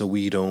 And so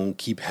we don't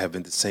keep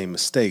having the same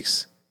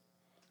mistakes.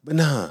 But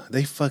nah,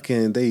 they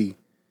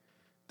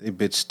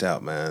bitched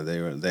out, man.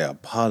 They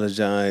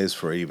apologized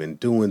for even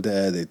doing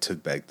that. They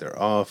took back their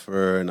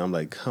offer. And I'm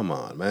like, come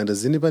on, man.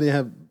 Does anybody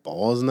have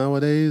balls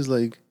nowadays?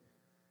 Like,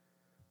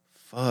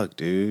 fuck,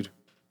 dude.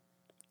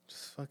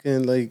 Just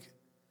fucking, like,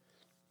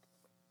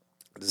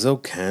 this whole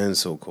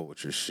cancel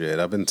culture shit.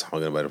 I've been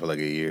talking about it for like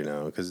a year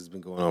now because it's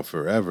been going on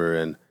forever.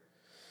 And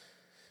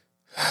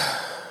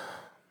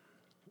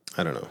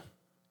I don't know.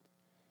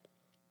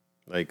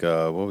 Like,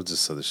 what was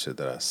this other shit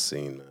that I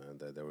seen, man,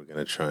 that they were going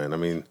to try? And I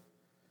mean,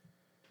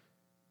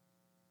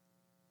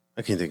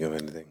 I can't think of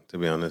anything, to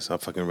be honest. I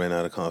fucking ran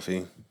out of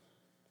coffee.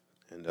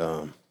 And,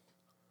 I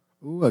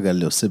got a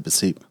little sip of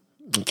sip.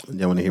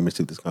 Y'all want to hear me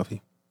sip this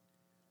coffee?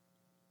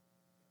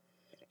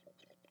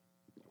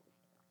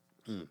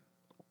 That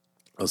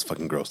was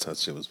fucking gross. That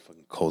shit was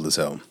fucking cold as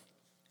hell.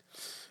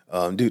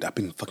 Dude, I've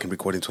been fucking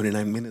recording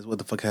 29 minutes. What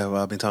the fuck have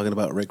I been talking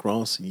about? Rick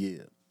Ross?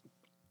 Yeah.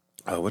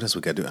 What else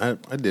we got to do?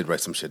 I did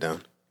write some shit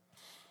down.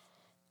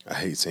 I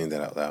hate saying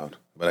that out loud.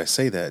 But I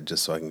say that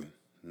just so I can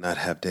not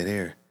have dead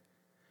air.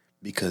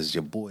 Because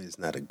your boy is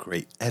not a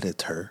great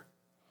editor.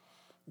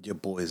 Your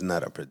boy is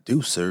not a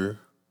producer.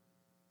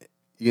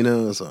 You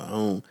know,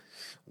 so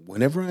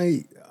whenever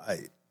I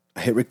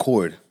hit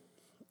record,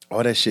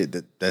 all that shit,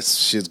 that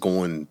shit's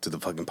going to the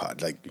fucking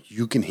pod. Like,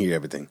 you can hear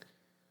everything.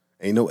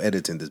 Ain't no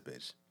editing this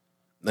bitch.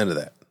 None of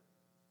that.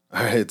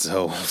 All right,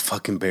 so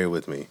fucking bear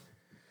with me.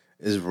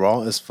 It's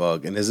raw as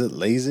fuck. And is it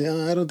lazy?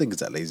 I don't think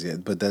it's that lazy,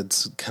 but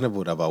that's kind of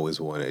what I've always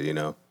wanted, you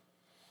know?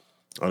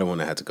 I don't want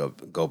to have to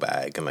go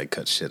back and, like,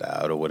 cut shit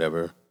out or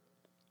whatever.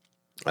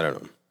 I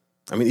don't know.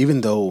 I mean,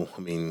 even though,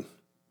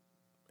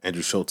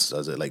 Andrew Schultz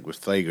does it, like, with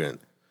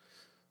Flagrant.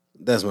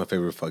 That's my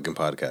favorite fucking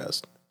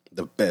podcast.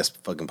 The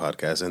best fucking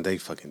podcast, and they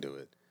fucking do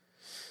it.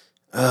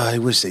 I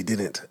wish they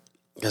didn't.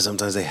 Because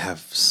sometimes they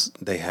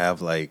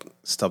have, like,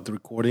 stopped the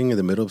recording in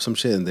the middle of some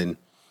shit, and then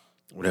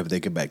whenever they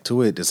get back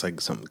to it, it's, like,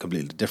 something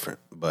completely different.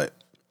 But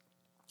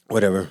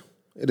whatever.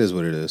 It is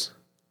what it is.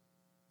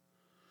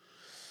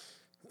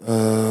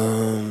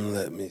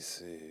 Let me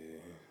see.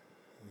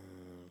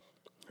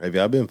 Have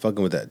y'all been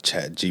fucking with that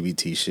Chat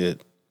GBT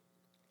shit?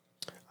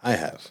 I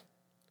have.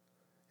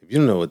 If you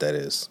don't know what that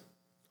is,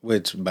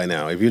 which by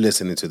now, if you're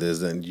listening to this,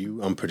 then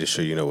I'm pretty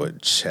sure you know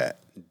what Chat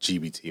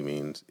GBT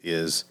means,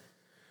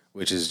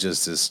 which is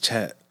just this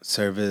chat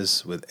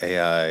service with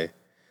AI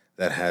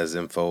that has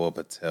info up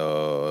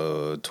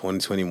until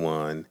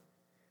 2021,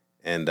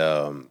 and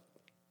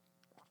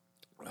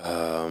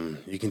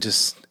you can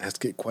just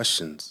ask it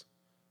questions.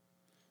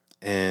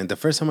 And the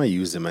first time I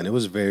used it, man, it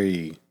was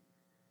very,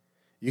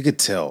 you could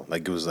tell,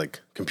 like, it was, like,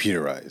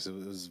 computerized. It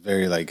was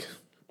very, like,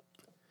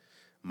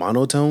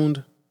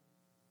 monotoned.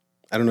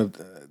 I don't know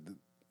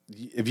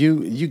if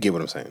you get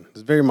what I'm saying. It's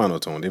very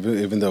monotoned,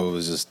 even though it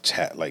was just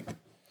chat, like,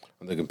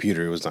 on the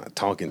computer. It was not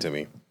talking to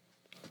me.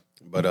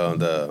 But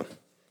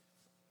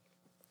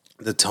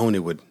the tone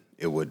it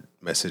would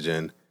message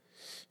in,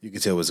 you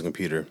could tell it was a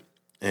computer.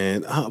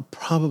 And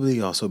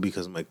probably also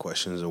because my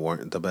questions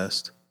weren't the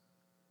best.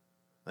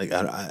 Like,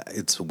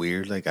 it's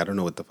weird. Like, I don't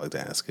know what the fuck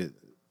to ask it.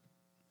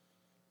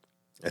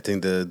 I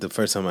think the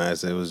first time I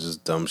asked it was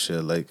just dumb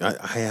shit. Like,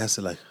 I asked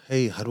it, like,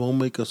 hey, how do I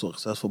make a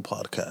successful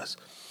podcast?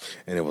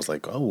 And it was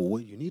like, oh,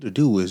 what you need to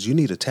do is you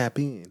need to tap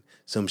in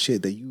some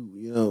shit that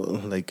you know,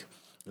 like,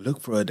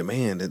 look for a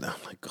demand. And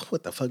I'm like, oh,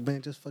 what the fuck,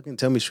 man? Just fucking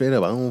tell me straight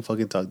up. I don't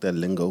fucking talk that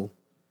lingo.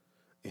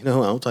 You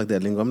know, I don't talk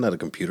that lingo. I'm not a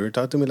computer.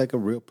 Talk to me like a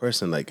real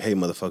person. Like, hey,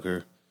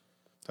 motherfucker,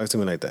 talk to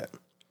me like that.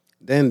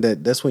 Then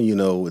that's when you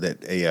know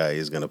that AI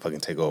is gonna fucking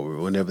take over.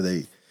 Whenever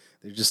they're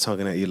just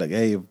talking at you like,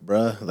 hey,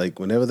 bruh. Like,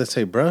 whenever they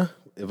say bruh,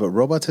 if a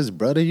robot says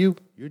bruh to you,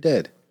 you're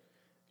dead.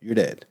 You're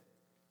dead.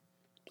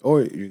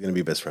 Or you're gonna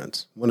be best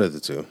friends. One of the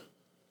two.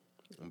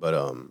 But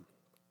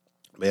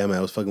yeah, man,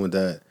 I was fucking with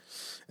that.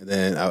 And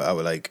then I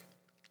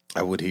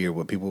would hear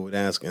what people would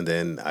ask, and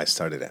then I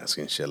started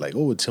asking shit like,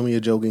 oh, tell me a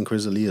joke in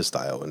Chris D'Elia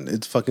style. And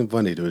it's fucking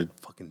funny, dude. It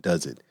fucking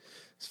does it.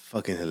 It's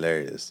fucking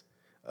hilarious.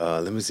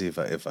 Let me see if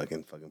I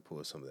can fucking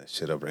pull some of that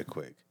shit up right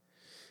quick.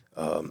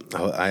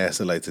 I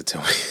asked it like to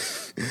tell me,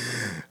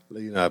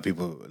 you know how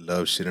people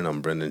love shitting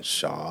on Brendan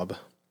Schaub.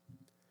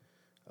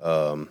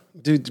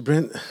 Dude,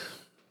 Brent,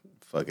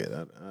 fuck it,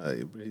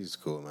 he's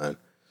cool, man.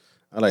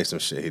 I like some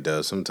shit he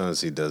does.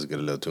 Sometimes he does get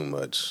a little too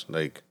much,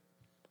 like,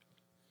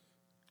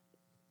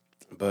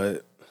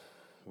 but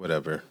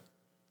whatever.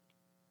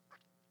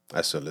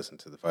 I still listen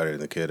to The Fighter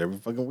and the Kid every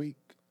fucking week.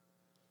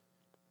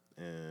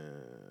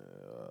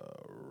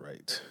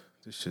 Right.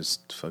 This shit's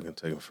fucking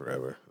taking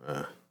forever.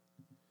 I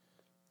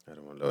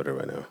don't want to load it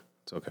right now.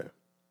 It's okay.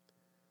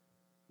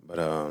 But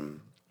all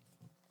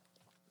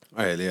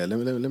right, yeah. Let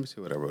me see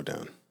what I wrote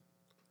down.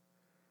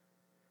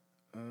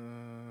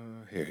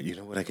 Here, you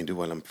know what I can do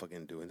while I'm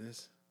fucking doing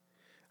this?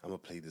 I'm gonna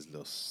play this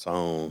little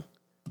song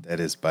that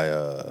is by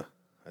I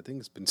think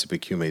it's Principe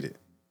Q made it.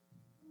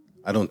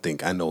 I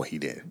know he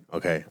did.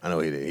 Okay, I know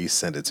he did. He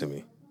sent it to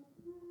me.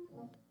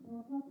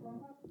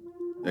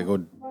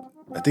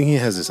 I think he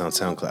has this on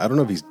SoundCloud. I don't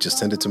know if he just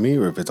sent it to me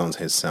or if it's on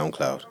his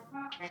SoundCloud.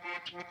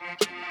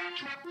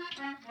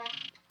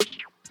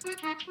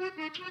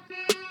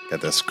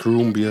 Got that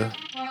Scroombia.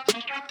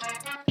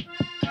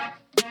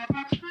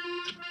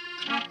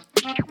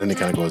 Then it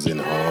kind of goes in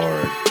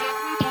hard.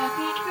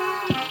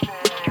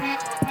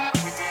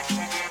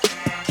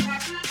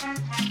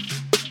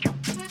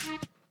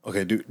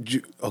 Okay,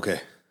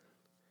 okay.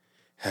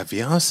 Have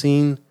y'all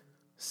seen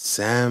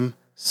Sam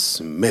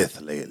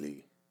Smith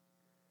lately?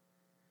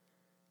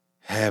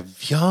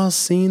 Have y'all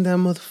seen that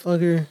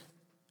motherfucker?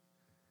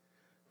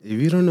 If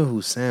you don't know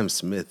who Sam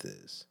Smith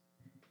is,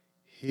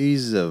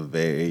 he's a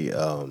very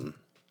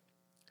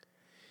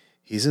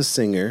he's a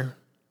singer,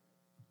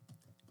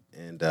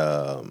 and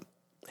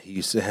he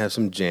used to have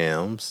some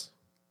jams.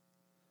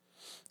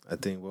 I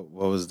think what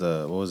was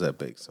that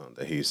big song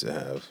that he used to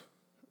have?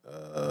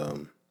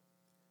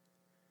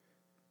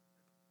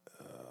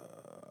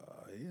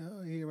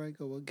 Yeah, here I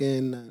go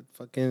again, not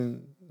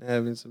fucking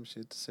having some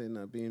shit to say,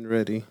 not being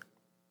ready.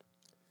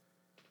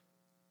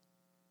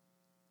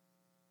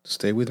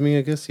 Stay With Me,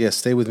 I guess. Yeah,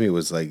 Stay With Me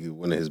was like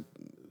one of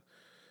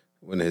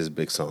his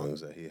big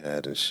songs that he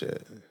had and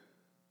shit.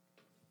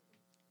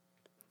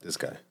 This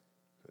guy.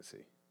 Let's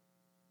see.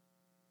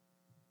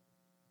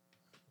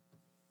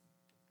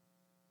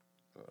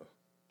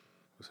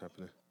 What's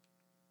happening?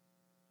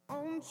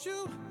 Won't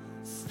you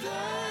stay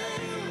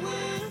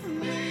with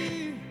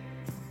me?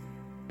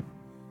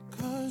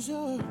 'Cause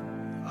you're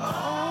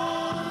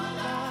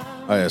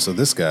all right, so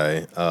this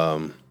guy,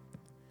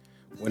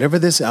 whenever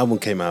this album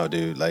came out,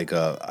 dude, like,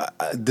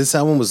 this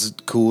album was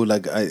cool.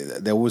 Like,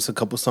 there was a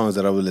couple songs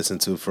that I would listen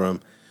to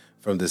from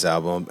this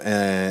album,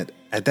 and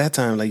at that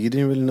time, like, you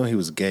didn't really know he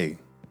was gay,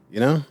 you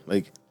know,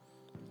 like,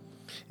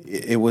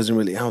 it wasn't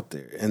really out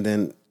there. And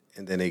then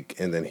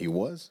he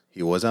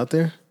was out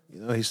there,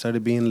 you know. He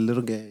started being a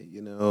little gay,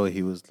 you know.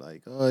 He was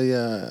like, oh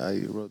yeah,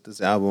 I wrote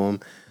this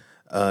album.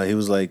 He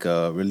was like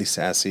really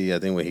sassy. I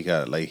think when he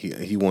got like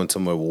he won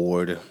some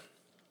award.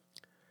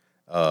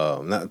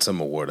 Not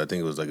some award. I think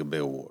it was like a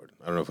big award.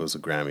 I don't know if it was a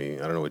Grammy.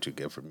 I don't know what you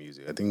get for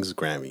music. I think it's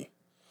Grammy.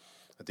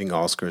 I think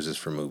Oscars is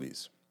for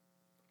movies.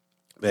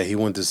 But he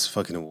won this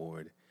fucking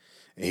award,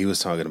 and he was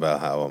talking about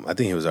how I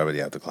think he was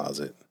already out the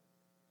closet.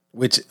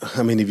 Which,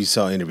 I mean, if you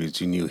saw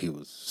interviews, you knew he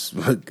was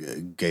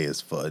gay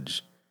as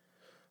fudge.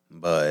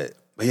 But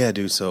yeah,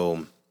 dude.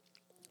 So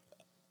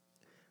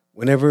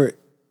whenever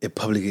it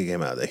publicly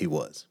came out that he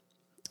was,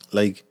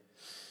 like,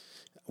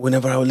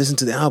 whenever I would listen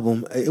to the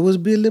album, it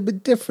would be a little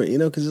bit different, you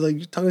know, because like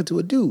you're talking to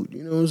a dude,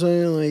 you know what I'm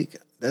saying? Like,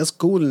 that's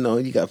cool and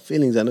all. You got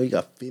feelings. I know you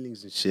got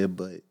feelings and shit,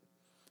 but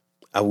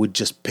I would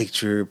just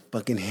picture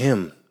fucking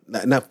him.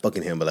 Not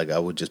fucking him, but like I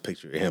would just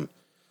picture him.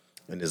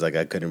 And it's like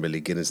I couldn't really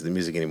get into the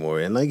music anymore.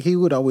 And like he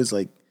would always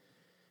like,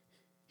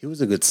 he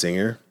was a good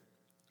singer,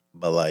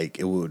 but like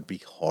it would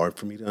be hard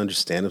for me to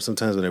understand him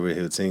sometimes whenever he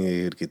would sing.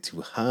 He would get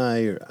too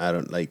high, or I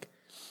don't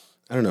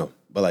know.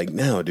 But like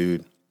now,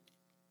 dude,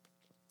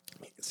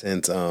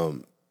 since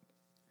the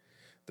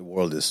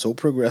world is so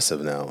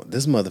progressive now,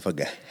 this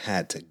motherfucker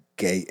had to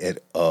gay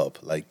it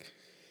up. Like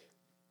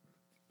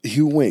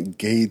he went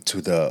gay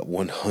to the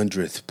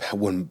 1,000th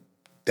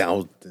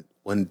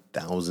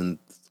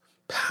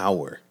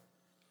power.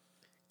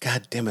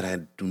 God damn it, I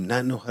do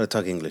not know how to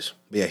talk English.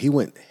 But yeah, he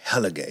went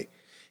hella gay.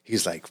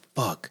 He's like,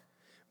 fuck,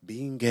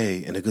 being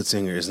gay and a good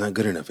singer is not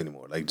good enough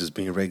anymore. Like, just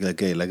being regular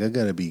gay. Like, I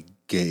gotta be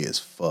gay as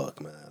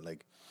fuck, man.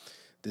 Like,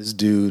 this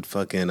dude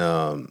fucking,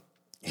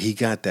 he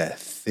got that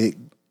thick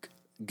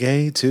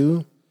gay,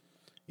 too.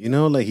 You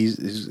know, like,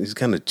 he's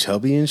kind of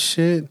chubby and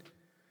shit.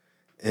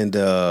 And,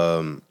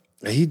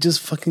 he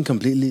just fucking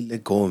completely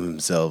let go of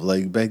himself.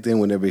 Like, back then,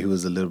 whenever he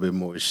was a little bit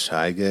more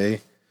shy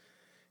gay,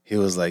 he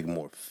was, like,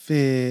 more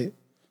fit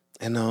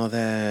and all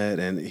that,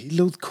 and he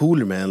looked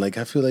cooler, man. Like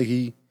I feel like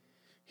he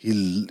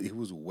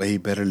was way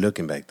better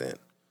looking back then.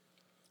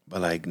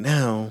 But like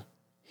now,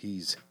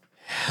 he's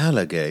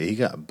hella gay. He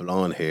got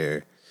blonde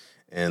hair,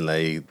 and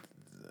like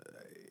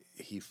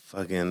he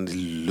fucking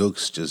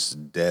looks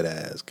just dead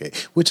ass gay.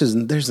 Which is,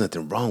 there's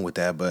nothing wrong with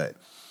that, but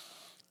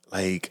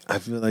like I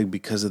feel like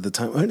because of the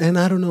time, and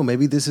I don't know,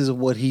 maybe this is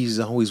what he's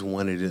always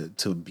wanted it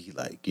to be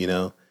like. You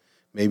know,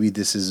 maybe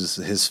this is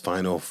his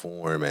final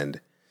form,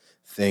 and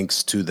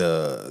thanks to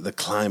the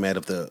climate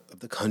of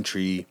the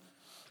country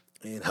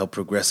and how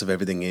progressive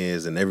everything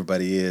is and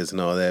everybody is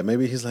and all that.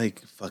 Maybe he's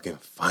like, fucking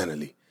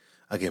finally,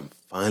 I can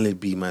finally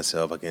be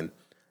myself. I can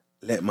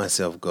let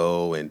myself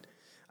go, and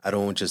I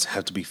don't just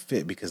have to be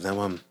fit because now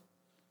I'm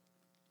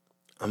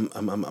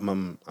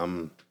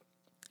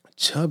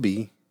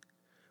chubby.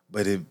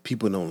 But if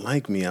people don't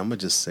like me, I'm gonna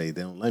just say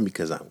they don't like me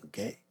because I'm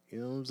gay. You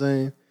know what I'm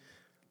saying?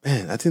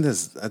 Man, I think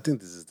this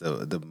is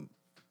the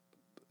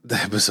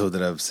episode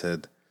that I've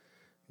said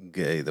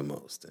gay the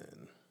most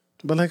in.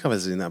 But like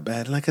obviously not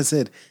bad. Like I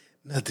said,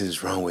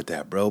 nothing's wrong with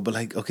that, bro. But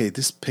like, okay,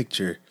 this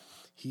picture,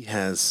 he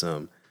has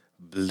some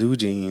blue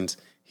jeans.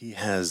 He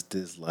has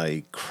this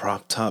like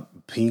crop top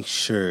pink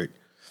shirt,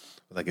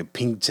 like a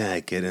pink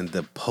jacket, and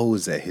the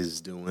pose that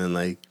he's doing.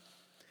 Like,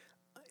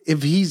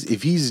 if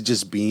he's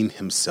just being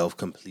himself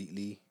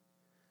completely,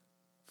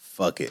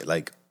 fuck it.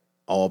 Like,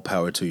 all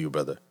power to you,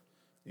 brother.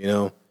 You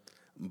know?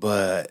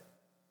 But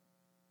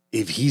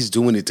if he's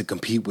doing it to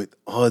compete with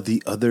all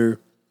the other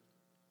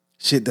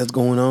shit that's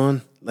going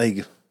on,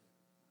 like,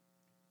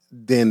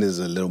 then there's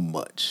a little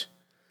much.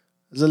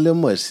 There's a little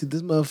much. See,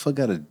 this motherfucker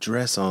got a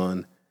dress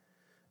on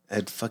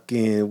at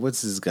fucking,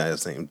 what's this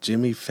guy's name?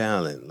 Jimmy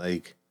Fallon.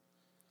 Like,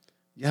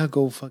 y'all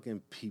go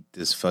fucking peep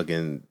this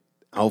fucking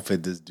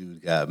outfit this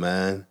dude got,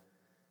 man.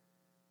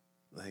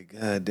 Like,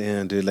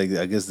 goddamn, dude. Like,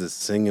 I guess the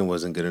singing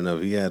wasn't good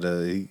enough. He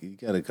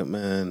gotta come,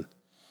 man.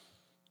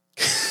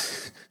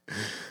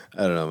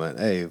 I don't know, man.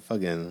 Hey,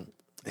 fucking,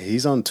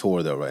 he's on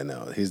tour though right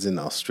now. He's in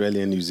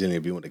Australia and New Zealand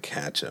if you want to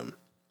catch him.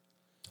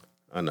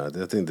 I know.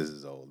 I think this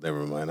is old.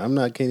 Never mind.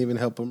 Can't even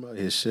help him out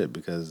his shit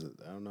because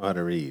I don't know how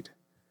to read.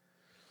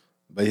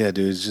 But yeah,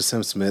 dude, it's just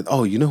Sam Smith.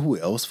 Oh, you know who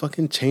else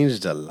fucking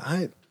changed a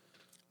lot?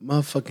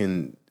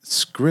 Motherfucking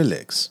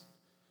Skrillex.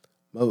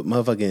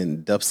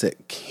 Motherfucking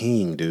Dubstep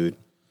King, dude.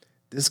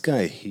 This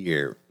guy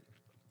here,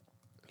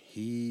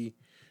 he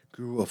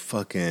grew a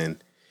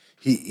fucking.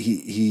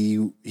 He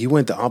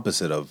went the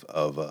opposite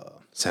of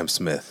Sam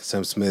Smith.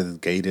 Sam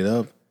Smith gayed it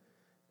up,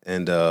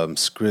 and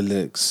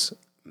Skrillex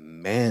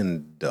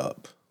manned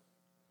up.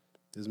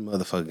 This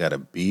motherfucker got a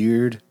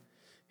beard.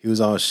 He was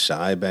all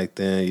shy back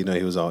then. You know,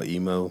 he was all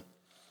emo.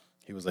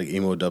 He was like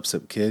emo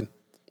dubstep kid.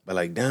 But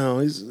like now,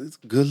 he's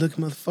a good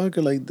looking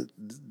motherfucker. Like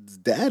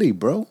daddy,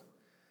 bro.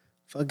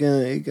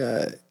 Fucking, he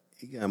got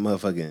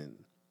motherfucking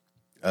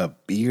a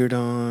beard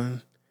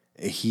on.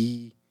 And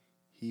he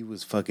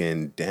was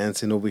fucking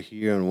dancing over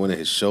here on one of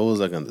his shows,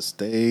 like on the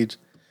stage.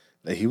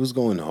 Like he was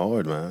going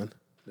hard, man.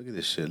 Look at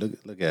this shit.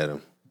 Look at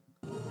him.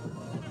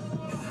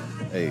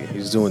 Hey,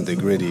 he's doing the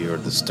gritty or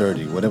the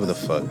sturdy, whatever the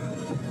fuck.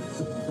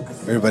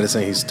 Everybody's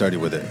saying he's sturdy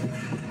with it.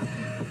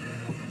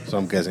 So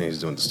I'm guessing he's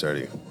doing the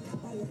sturdy.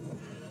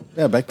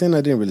 Yeah, back then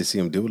I didn't really see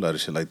him do a lot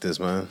of shit like this,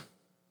 man.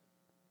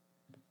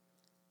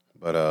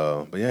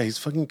 But yeah, he's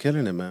fucking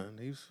killing it, man.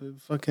 He's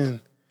fucking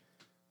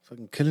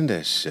killing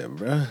that shit,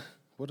 bruh.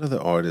 what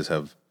other artists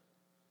have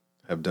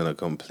done a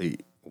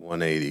complete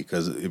 180?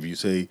 Because if you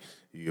say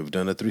you've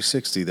done a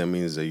 360, that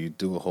means that you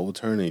do a whole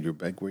turn and you're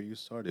back where you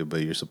started.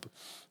 But you're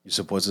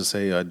supposed to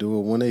say I do a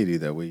 180.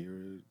 That way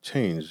you're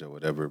changed or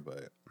whatever.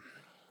 But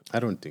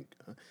I don't think.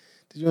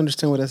 Did you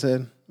understand what I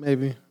said?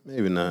 Maybe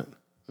not.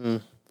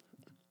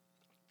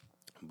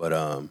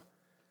 But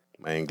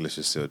my English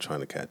is still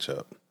trying to catch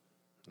up.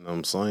 You know what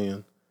I'm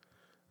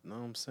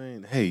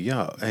saying? Hey,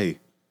 y'all. Hey,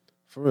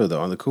 for real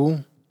though, on the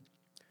cool.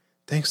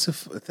 Thanks for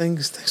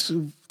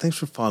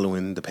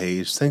following the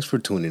page. Thanks for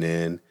tuning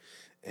in.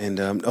 And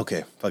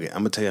okay, fuck it. I'm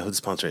gonna tell you who the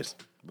sponsor is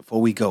before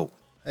we go.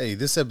 Hey,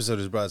 this episode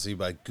is brought to you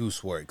by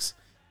Gooseworks.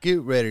 Get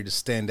ready to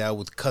stand out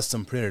with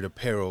custom printed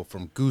apparel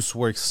from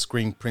Gooseworks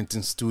Screen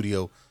Printing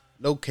Studio,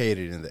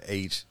 located in the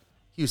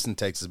Houston,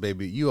 Texas,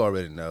 baby. You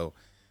already know.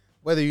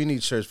 Whether you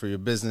need shirts for your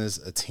business,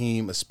 a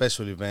team, a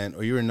special event,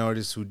 or you're an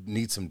artist who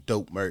needs some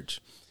dope merch,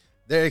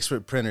 their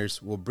expert printers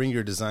will bring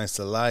your designs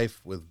to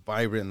life with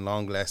vibrant and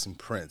long-lasting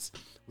prints.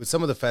 With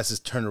some of the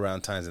fastest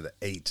turnaround times in the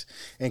 8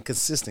 and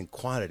consistent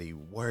quality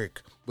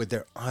work with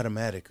their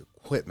automatic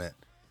equipment,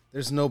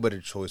 there's no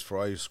better choice for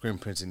all your screen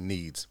printing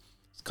needs.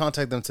 So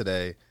contact them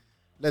today.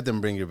 Let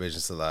them bring your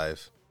visions to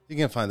life. You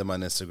can find them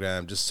on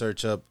Instagram. Just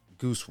search up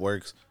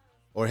Gooseworks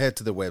or head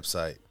to their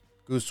website,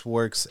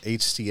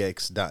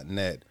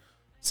 gooseworkshtx.net.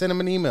 Send them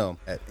an email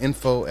at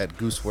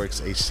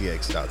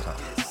info@gooseworkshtx.com.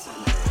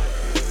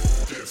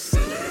 Get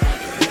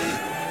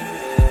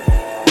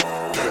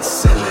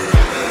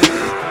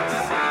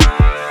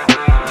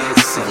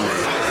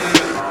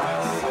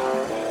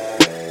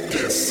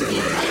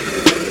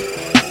silly.